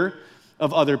fear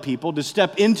of other people, to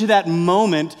step into that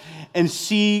moment and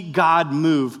see God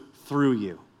move through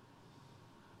you.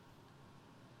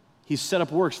 He's set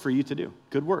up works for you to do,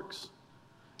 good works.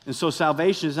 And so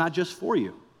salvation is not just for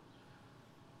you.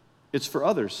 It's for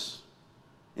others.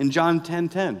 In John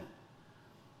 10:10,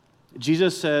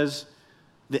 Jesus says,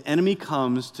 the enemy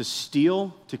comes to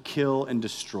steal, to kill, and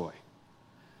destroy.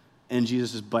 And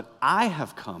Jesus says, but I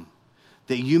have come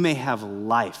that you may have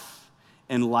life,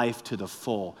 and life to the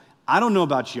full. I don't know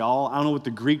about y'all. I don't know what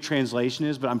the Greek translation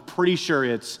is, but I'm pretty sure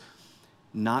it's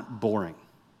not boring.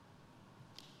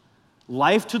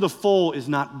 Life to the full is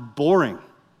not boring.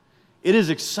 It is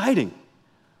exciting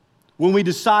when we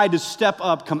decide to step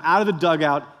up, come out of the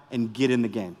dugout, and get in the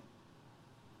game.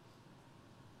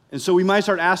 And so we might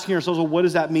start asking ourselves, well, what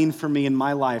does that mean for me in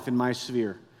my life, in my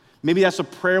sphere? Maybe that's a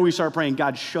prayer we start praying.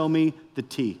 God, show me the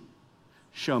T.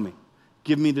 Show me.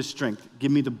 Give me the strength.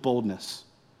 Give me the boldness.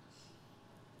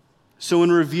 So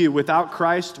in review, without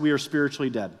Christ, we are spiritually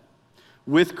dead.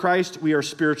 With Christ, we are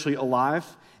spiritually alive.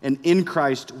 And in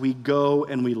Christ, we go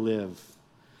and we live.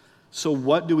 So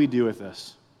what do we do with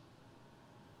this?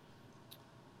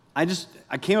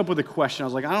 I came up with a question. I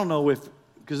was like, I don't know if,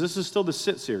 because this is still the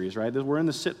sit series, right? We're in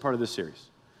the sit part of this series.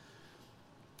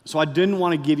 So I didn't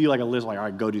want to give you like a list, like, all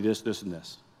right, go do this, this, and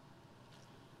this.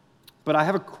 But I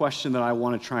have a question that I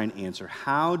want to try and answer.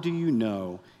 How do you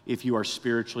know if you are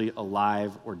spiritually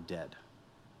alive or dead?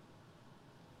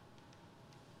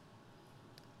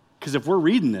 Because if we're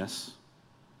reading this,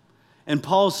 and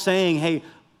Paul's saying, hey,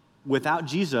 without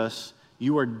Jesus,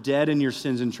 you are dead in your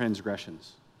sins and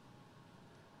transgressions.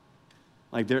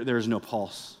 Like there is no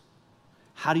pulse.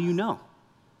 How do you know?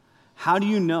 How do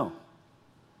you know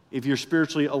if you're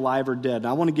spiritually alive or dead? And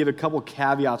I want to give a couple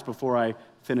caveats before I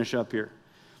finish up here.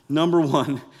 Number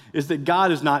one is that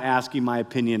God is not asking my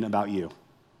opinion about you.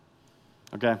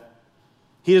 Okay?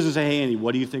 He doesn't say, hey, Andy,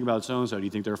 what do you think about so-and-so? Do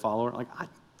you think they're a follower? Like,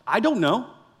 I don't know.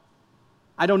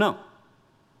 I don't know.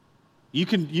 You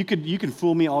can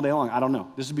fool me all day long. I don't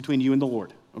know. This is between you and the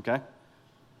Lord, okay?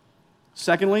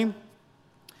 Secondly,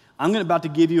 I'm about to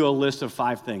give you a list of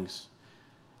 5 things.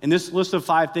 And this list of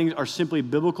 5 things are simply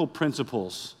biblical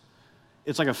principles.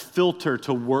 It's like a filter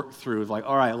to work through. Like,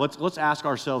 all right, let's ask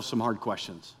ourselves some hard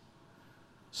questions.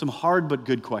 Some hard but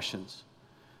good questions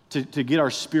to get our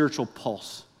spiritual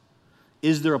pulse.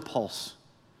 Is there a pulse?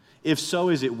 If so,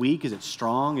 is it weak? Is it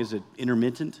strong? Is it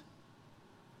intermittent?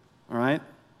 All right?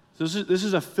 So this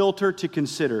is a filter to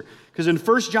consider. Because in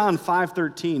 1 John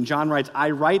 5:13, John writes,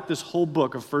 I write this whole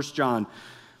book of 1 John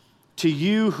to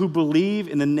you who believe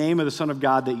in the name of the Son of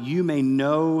God, that you may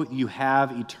know you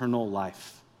have eternal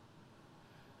life.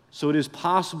 So it is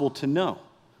possible to know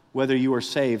whether you are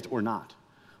saved or not,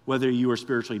 whether you are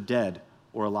spiritually dead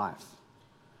or alive.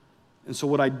 And so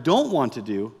what I don't want to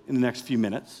do in the next few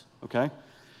minutes, okay,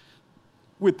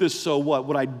 with this so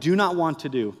what I do not want to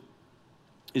do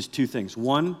is two things.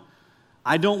 One,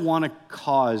 I don't want to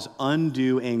cause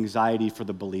undue anxiety for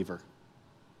the believer.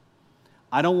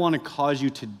 I don't want to cause you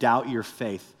to doubt your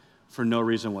faith for no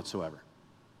reason whatsoever.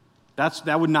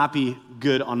 That would not be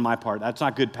good on my part. That's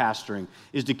not good pastoring,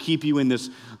 is to keep you in this,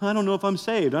 I don't know if I'm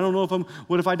saved. I don't know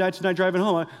what if I die tonight driving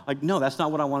home? No, that's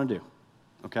not what I want to do,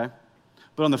 okay?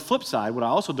 But on the flip side, what I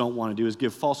also don't want to do is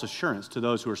give false assurance to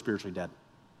those who are spiritually dead.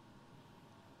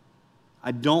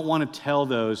 I don't want to tell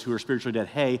those who are spiritually dead,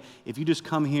 hey, if you just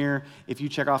come here, if you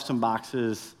check off some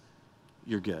boxes,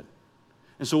 you're good.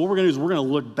 And so what we're going to do is we're going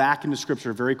to look back into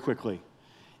Scripture very quickly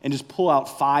and just pull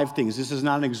out 5 things. This is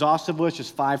not an exhaustive list,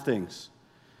 just 5 things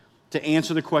to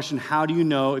answer the question, how do you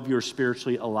know if you're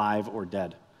spiritually alive or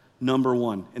dead? Number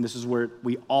 1, and this is where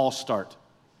we all start.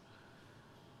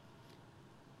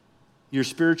 You're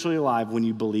spiritually alive when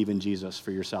you believe in Jesus for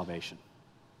your salvation.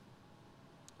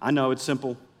 I know, it's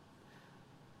simple.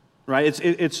 Right?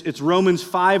 It's Romans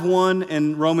 5:1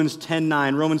 and Romans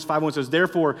 10:9. Romans 5:1 says,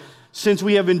 therefore, since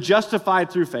we have been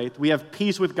justified through faith, we have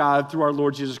peace with God through our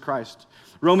Lord Jesus Christ.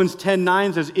 Romans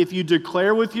 10:9 says, if you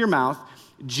declare with your mouth,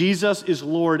 Jesus is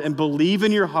Lord, and believe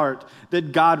in your heart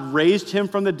that God raised him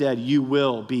from the dead, you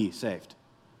will be saved.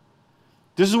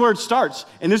 This is where it starts,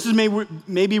 and this is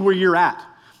maybe where you're at.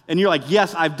 And you're like,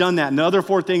 yes, I've done that. And the other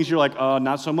 4 things, you're like, oh,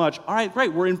 not so much. All right,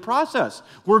 great, we're in process.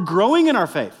 We're growing in our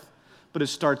faith. But it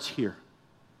starts here.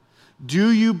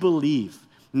 Do you believe?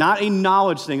 Not a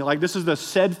knowledge thing. Like this is the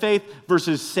said faith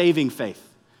versus saving faith.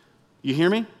 You hear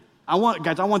me? I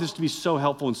want this to be so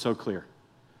helpful and so clear.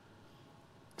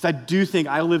 Because I do think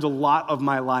I lived a lot of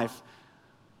my life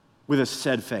with a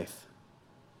said faith.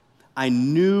 I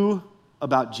knew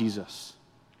about Jesus,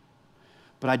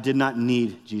 but I did not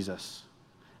need Jesus.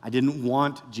 I didn't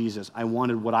want Jesus. I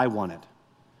wanted what I wanted.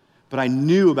 But I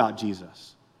knew about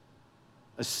Jesus.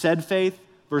 A said faith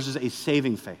versus a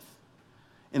saving faith.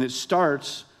 And it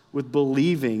starts with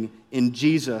believing in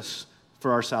Jesus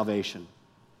for our salvation.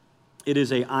 It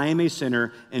is I am a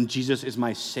sinner and Jesus is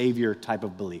my Savior type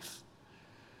of belief.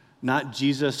 Not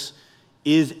Jesus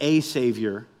is a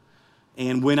Savior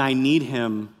and when I need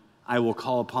him, I will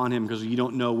call upon him because you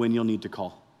don't know when you'll need to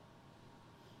call.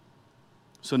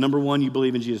 So number 1, you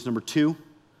believe in Jesus. Number 2,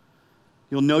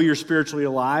 you'll know you're spiritually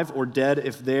alive or dead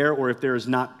if there is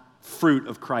not fruit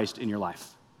of Christ in your life.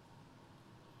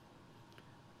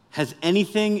 Has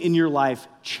anything in your life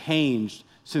changed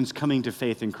since coming to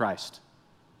faith in Christ?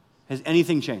 Has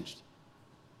anything changed?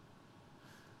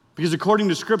 Because according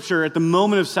to Scripture, at the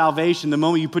moment of salvation, the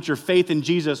moment you put your faith in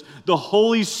Jesus, the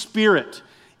Holy Spirit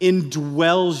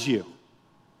indwells you.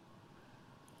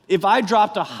 If I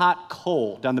dropped a hot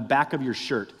coal down the back of your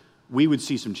shirt, we would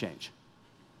see some change.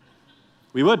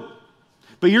 We would.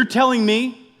 But you're telling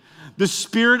me the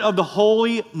Spirit of the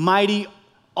holy, mighty,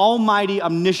 almighty,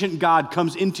 omniscient God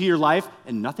comes into your life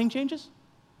and nothing changes?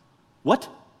 What?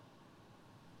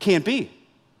 Can't be.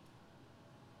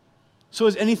 So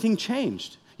has anything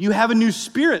changed? You have a new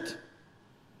spirit.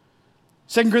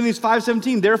 2 Corinthians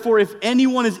 5:17, therefore, if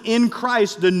anyone is in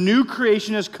Christ, the new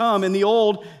creation has come and the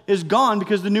old is gone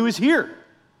because the new is here.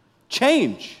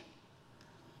 Change.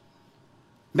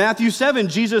 Matthew 7,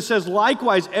 Jesus says,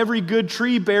 likewise, every good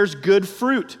tree bears good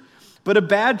fruit, but a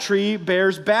bad tree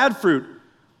bears bad fruit.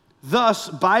 Thus,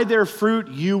 by their fruit,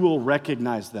 you will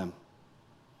recognize them.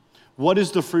 What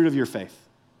is the fruit of your faith?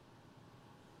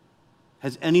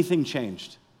 Has anything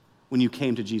changed when you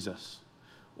came to Jesus?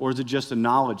 Or is it just a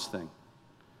knowledge thing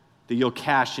that you'll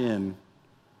cash in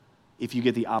if you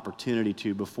get the opportunity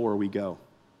to before we go?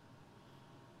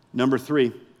 Number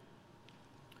 3.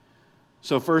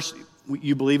 So first,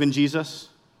 you believe in Jesus.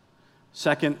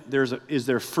 Second, is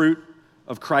there fruit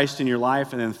of Christ in your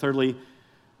life? And then thirdly,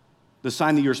 the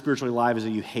sign that you're spiritually alive is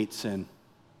that you hate sin.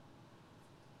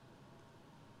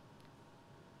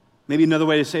 Maybe another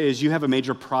way to say it is you have a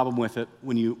major problem with it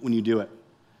when you do it.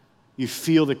 You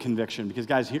feel the conviction. Because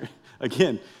guys, here,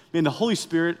 again, man, the Holy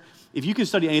Spirit, if you can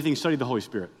study anything, study the Holy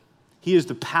Spirit. He is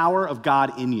the power of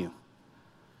God in you.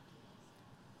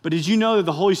 But did you know that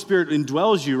the Holy Spirit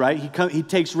indwells you, right? He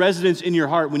takes residence in your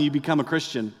heart when you become a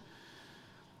Christian.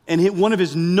 And one of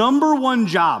his number 1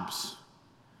 jobs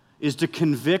is to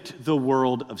convict the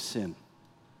world of sin.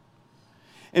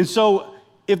 And so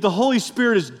if the Holy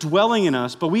Spirit is dwelling in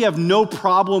us, but we have no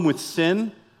problem with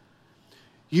sin,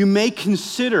 you may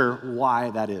consider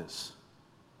why that is.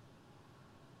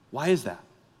 Why is that?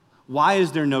 Why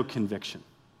is there no conviction?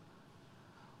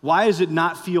 Why does it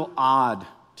not feel odd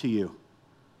to you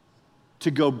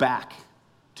to go back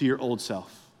to your old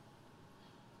self?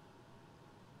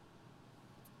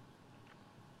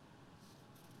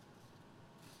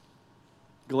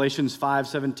 Galatians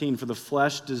 5:17, for the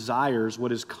flesh desires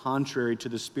what is contrary to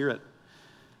the Spirit,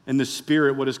 and the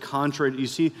Spirit what is contrary. You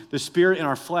see, the Spirit and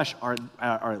our flesh are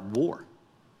at war.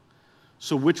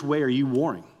 So which way are you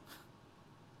warring?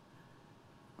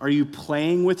 Are you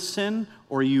playing with sin,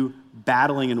 or are you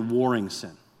battling and warring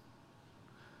sin?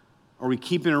 Are we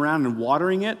keeping it around and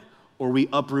watering it, or are we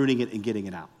uprooting it and getting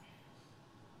it out?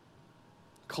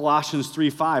 Colossians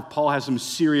 3:5, Paul has some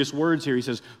serious words here. He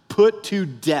says, put to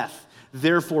death,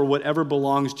 therefore, whatever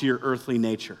belongs to your earthly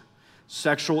nature.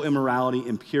 Sexual immorality,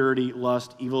 impurity,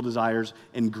 lust, evil desires,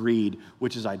 and greed,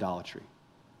 which is idolatry.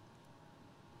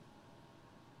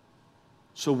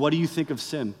 So what do you think of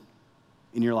sin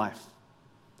in your life?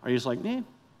 Are you just like, nah?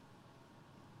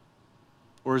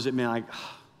 Or is it, man, like,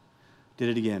 did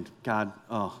it again. God,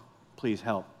 please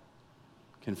help.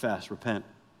 Confess, repent.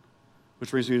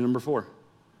 Which brings me to number 4.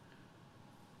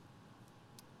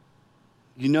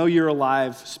 You know you're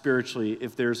alive spiritually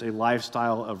if there's a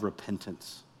lifestyle of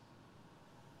repentance.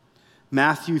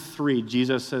 Matthew 3,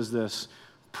 Jesus says this,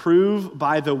 prove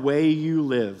by the way you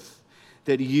live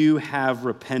that you have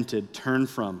repented, turn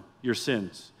from your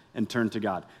sins, and turn to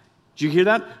God. Did you hear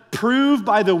that? Prove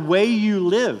by the way you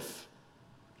live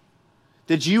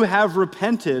that you have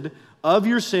repented of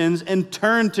your sins and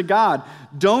turned to God.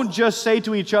 Don't just say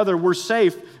to each other, we're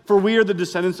safe, for we are the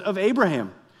descendants of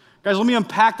Abraham. Guys, let me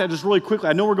unpack that just really quickly.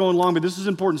 I know we're going long, but this is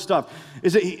important stuff.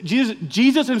 Is that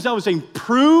Jesus himself is saying,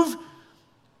 prove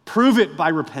it by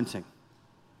repenting.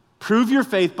 Prove your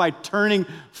faith by turning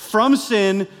from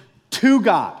sin to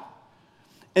God.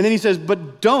 And then he says,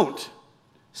 but don't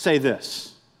say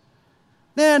this.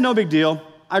 No big deal.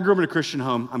 I grew up in a Christian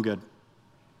home. I'm good.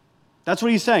 That's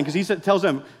what he's saying, because he tells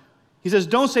them, he says,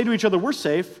 don't say to each other, we're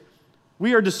safe.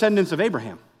 We are descendants of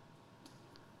Abraham.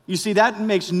 You see, that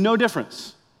makes no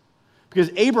difference, because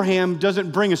Abraham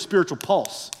doesn't bring a spiritual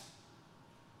pulse.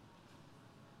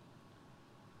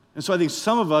 And so I think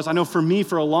some of us, I know for me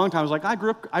for a long time, I was like, I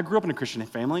grew up in a Christian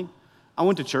family. I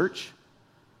went to church.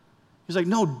 He's like,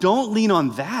 no, don't lean on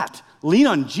that. Lean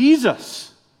on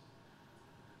Jesus.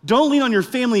 Don't lean on your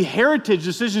family heritage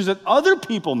decisions that other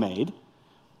people made.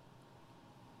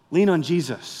 Lean on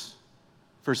Jesus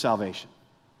for salvation.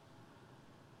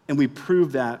 And we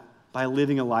prove that by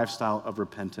living a lifestyle of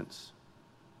repentance.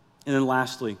 And then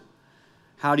lastly,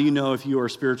 how do you know if you are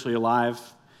spiritually alive?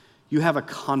 You have a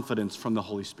confidence from the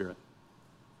Holy Spirit.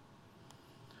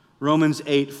 Romans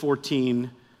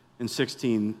 8:14 and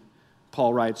 16,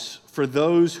 Paul writes, for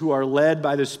those who are led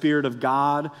by the Spirit of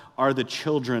God are the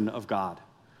children of God.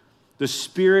 The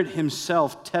Spirit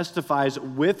himself testifies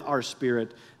with our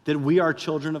spirit that we are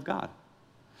children of God.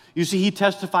 You see, he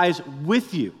testifies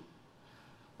with you.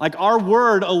 Like our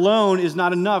word alone is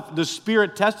not enough. The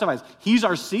Spirit testifies. He's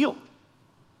our seal.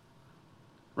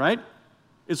 Right?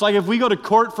 It's like if we go to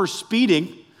court for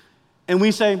speeding and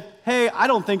we say, hey, I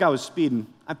don't think I was speeding.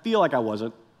 I feel like I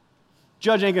wasn't.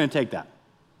 Judge ain't going to take that.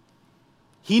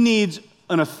 He needs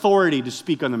an authority to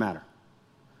speak on the matter.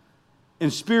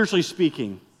 And spiritually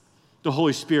speaking, the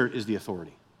Holy Spirit is the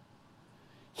authority.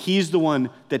 He's the one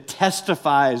that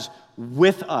testifies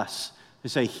with us to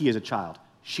say he is a child.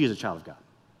 She is a child of God.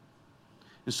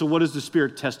 And so what does the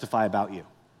Spirit testify about you?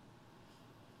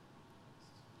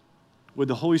 Would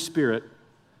the Holy Spirit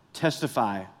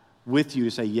testify with you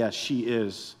to say, yes, she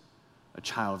is a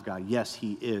child of God. Yes,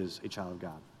 he is a child of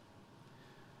God.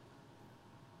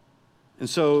 And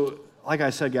so, like I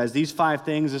said, guys, these 5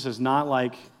 things, this is not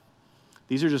like,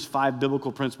 these are just 5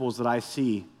 biblical principles that I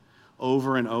see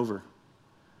over and over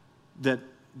that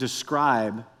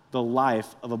describe the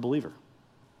life of a believer.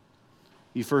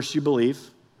 You believe,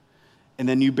 and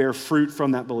then you bear fruit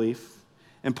from that belief.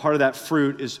 And part of that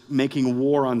fruit is making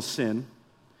war on sin.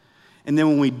 And then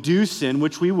when we do sin,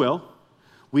 which we will,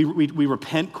 we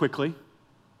repent quickly.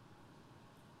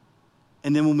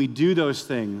 And then when we do those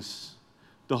things,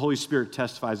 the Holy Spirit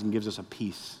testifies and gives us a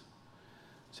peace.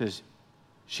 Says,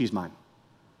 she's mine.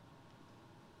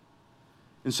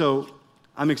 And so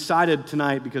I'm excited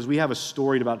tonight because we have a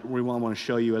story about we want to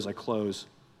show you as I close.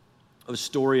 A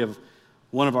story of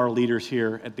one of our leaders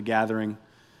here at the gathering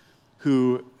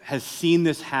who has seen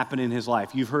this happen in his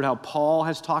life. You've heard how Paul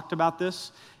has talked about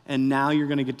this, and now you're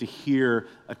going to get to hear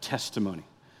a testimony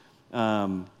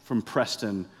from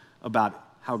Preston about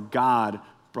how God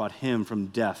brought him from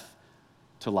death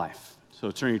to life.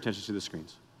 So turn your attention to the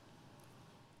screens.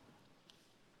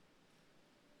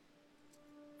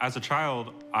 As a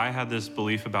child, I had this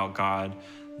belief about God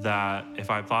that if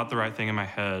I thought the right thing in my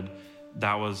head,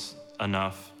 that was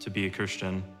enough to be a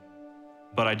Christian.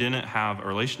 But I didn't have a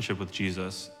relationship with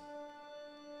Jesus.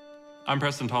 I'm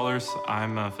Preston Tollers.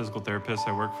 I'm a physical therapist.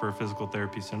 I work for Physical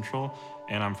Therapy Central,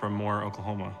 and I'm from Moore,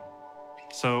 Oklahoma.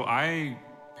 So I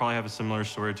probably have a similar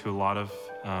story to a lot of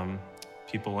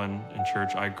people in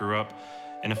church. I grew up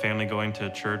in a family going to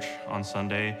church on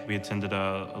Sunday. We attended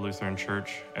a Lutheran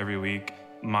church every week.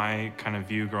 My kind of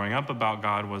view growing up about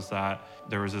God was that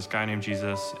there was this guy named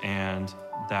Jesus, and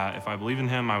that if I believed in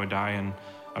him, I would die and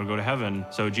I would go to heaven.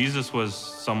 So Jesus was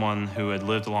someone who had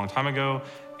lived a long time ago,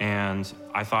 and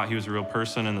I thought he was a real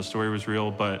person and the story was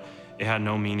real, but it had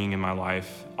no meaning in my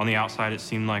life. On the outside, it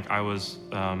seemed like I was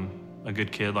a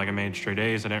good kid, like I made straight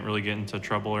A's. I didn't really get into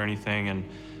trouble or anything. And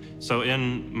so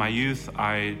in my youth,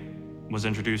 I was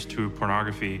introduced to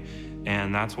pornography,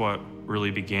 and that's what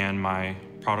really began my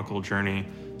prodigal journey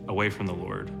away from the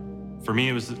Lord. For me,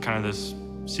 it was kind of this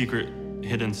secret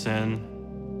hidden sin.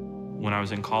 When I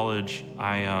was in college,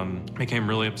 I became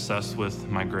really obsessed with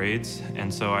my grades,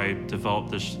 and so I developed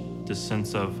this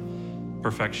sense of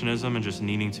perfectionism and just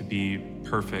needing to be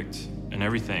perfect in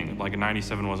everything. Like a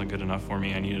 97 wasn't good enough for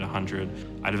me, I needed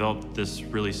 100. I developed this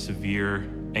really severe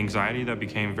anxiety that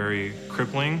became very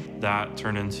crippling, that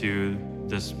turned into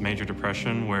this major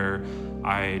depression where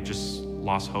I just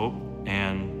lost hope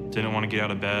and didn't want to get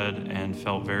out of bed and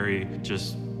felt very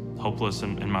just hopeless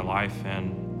in my life.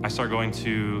 And I started going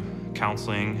to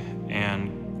counseling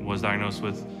and was diagnosed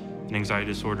with an anxiety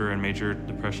disorder and major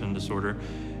depression disorder,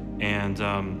 and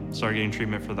started getting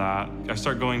treatment for that. I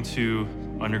started going to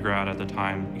undergrad at the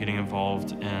time, getting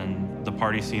involved in the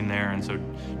party scene there, and so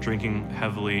drinking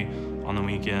heavily on the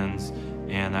weekends,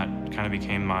 and that kind of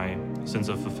became my sense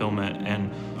of fulfillment. And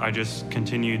I just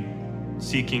continued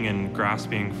seeking and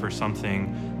grasping for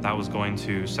something that was going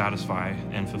to satisfy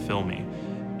and fulfill me.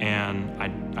 And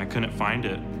I couldn't find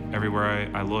it everywhere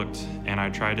I looked, and I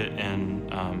tried it in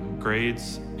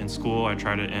grades, in school, I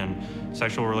tried it in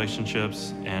sexual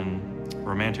relationships and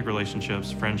romantic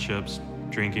relationships, friendships,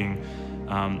 drinking.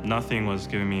 Nothing was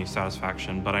giving me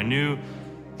satisfaction, but I knew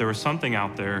there was something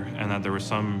out there and that there was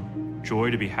some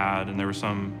joy to be had, and there was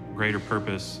some greater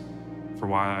purpose for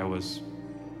why I was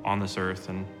on this earth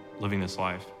and living this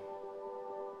life.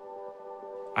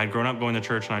 I'd grown up going to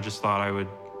church, and I just thought I would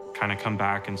kind of come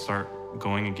back and start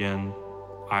going again.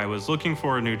 I was looking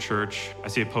for a new church. I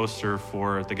see a poster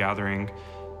for the gathering.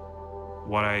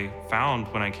 What I found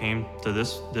when I came to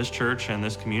this church and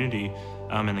this community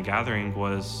in the gathering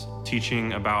was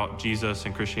teaching about Jesus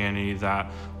and Christianity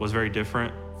that was very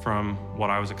different from what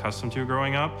I was accustomed to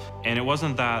growing up. And it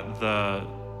wasn't that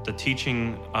the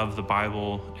teaching of the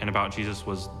Bible and about Jesus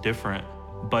was different,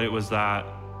 but it was that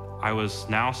I was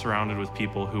now surrounded with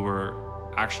people who were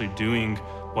actually doing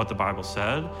what the Bible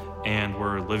said and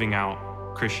were living out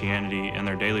Christianity in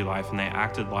their daily life, and they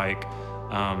acted like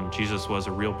Jesus was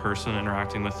a real person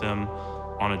interacting with them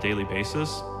on a daily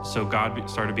basis. So God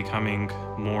started becoming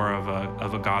more of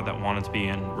a God that wanted to be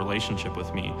in relationship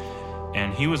with me,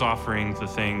 and he was offering the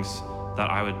things that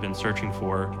I had been searching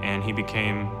for, and he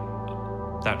became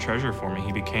that treasure for me.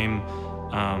 He became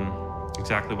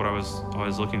exactly what I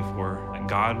was looking for. And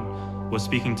God was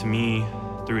speaking to me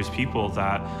through his people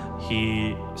that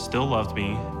he still loved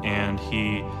me, and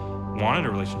he wanted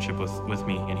a relationship with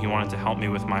me, and he wanted to help me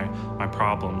with my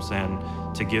problems and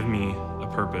to give me a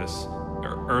purpose.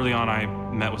 Early on, I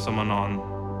met with someone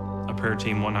on a prayer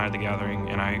team one night at the gathering,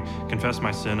 and I confessed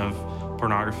my sin of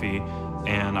pornography,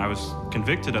 and I was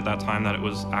convicted at that time that it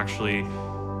was actually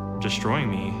destroying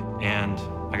me. And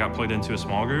I got plugged into a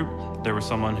small group. There was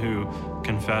someone who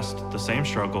confessed the same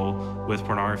struggle with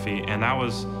pornography, and that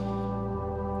was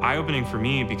eye-opening for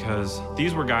me, because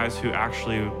these were guys who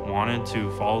actually wanted to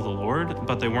follow the Lord,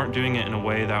 but they weren't doing it in a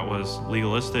way that was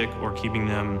legalistic or keeping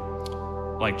them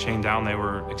like chained down. They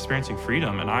were experiencing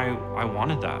freedom, and I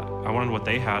wanted that. I wanted what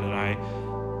they had, and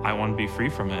I wanted to be free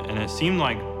from it. And it seemed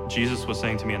like Jesus was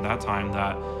saying to me at that time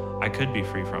that I could be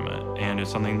free from it, and it's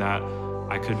something that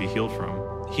I could be healed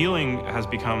from. Healing has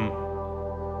become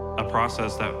a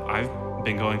process that I've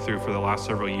been going through for the last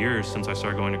several years since I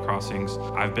started going to Crossings.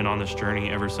 I've been on this journey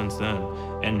ever since then.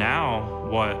 And now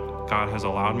what God has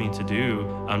allowed me to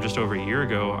do, just over a year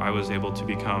ago, I was able to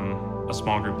become a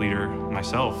small group leader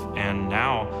myself. And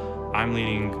now I'm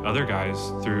leading other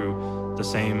guys through the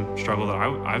same struggle that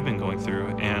I've been going through,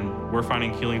 and we're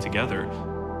finding healing together.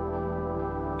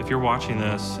 If you're watching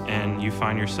this and you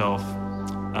find yourself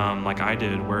like I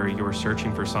did, where you were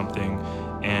searching for something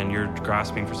and you're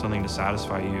grasping for something to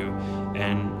satisfy you,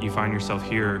 and you find yourself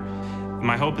here,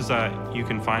 my hope is that you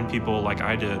can find people like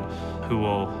I did who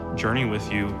will journey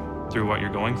with you through what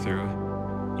you're going through.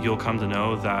 You'll come to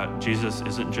know that Jesus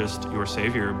isn't just your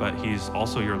Savior, but he's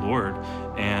also your Lord.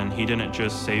 And he didn't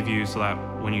just save you so that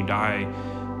when you die,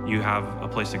 you have a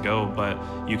place to go, but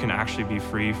you can actually be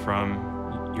free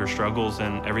from your struggles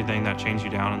and everything that chains you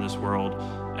down in this world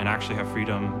and actually have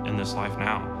freedom in this life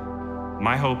now.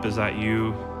 My hope is that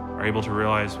you are able to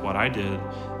realize what I did,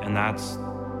 and that's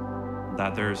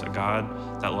that there's a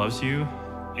God that loves you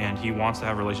and he wants to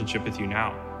have a relationship with you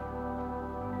now.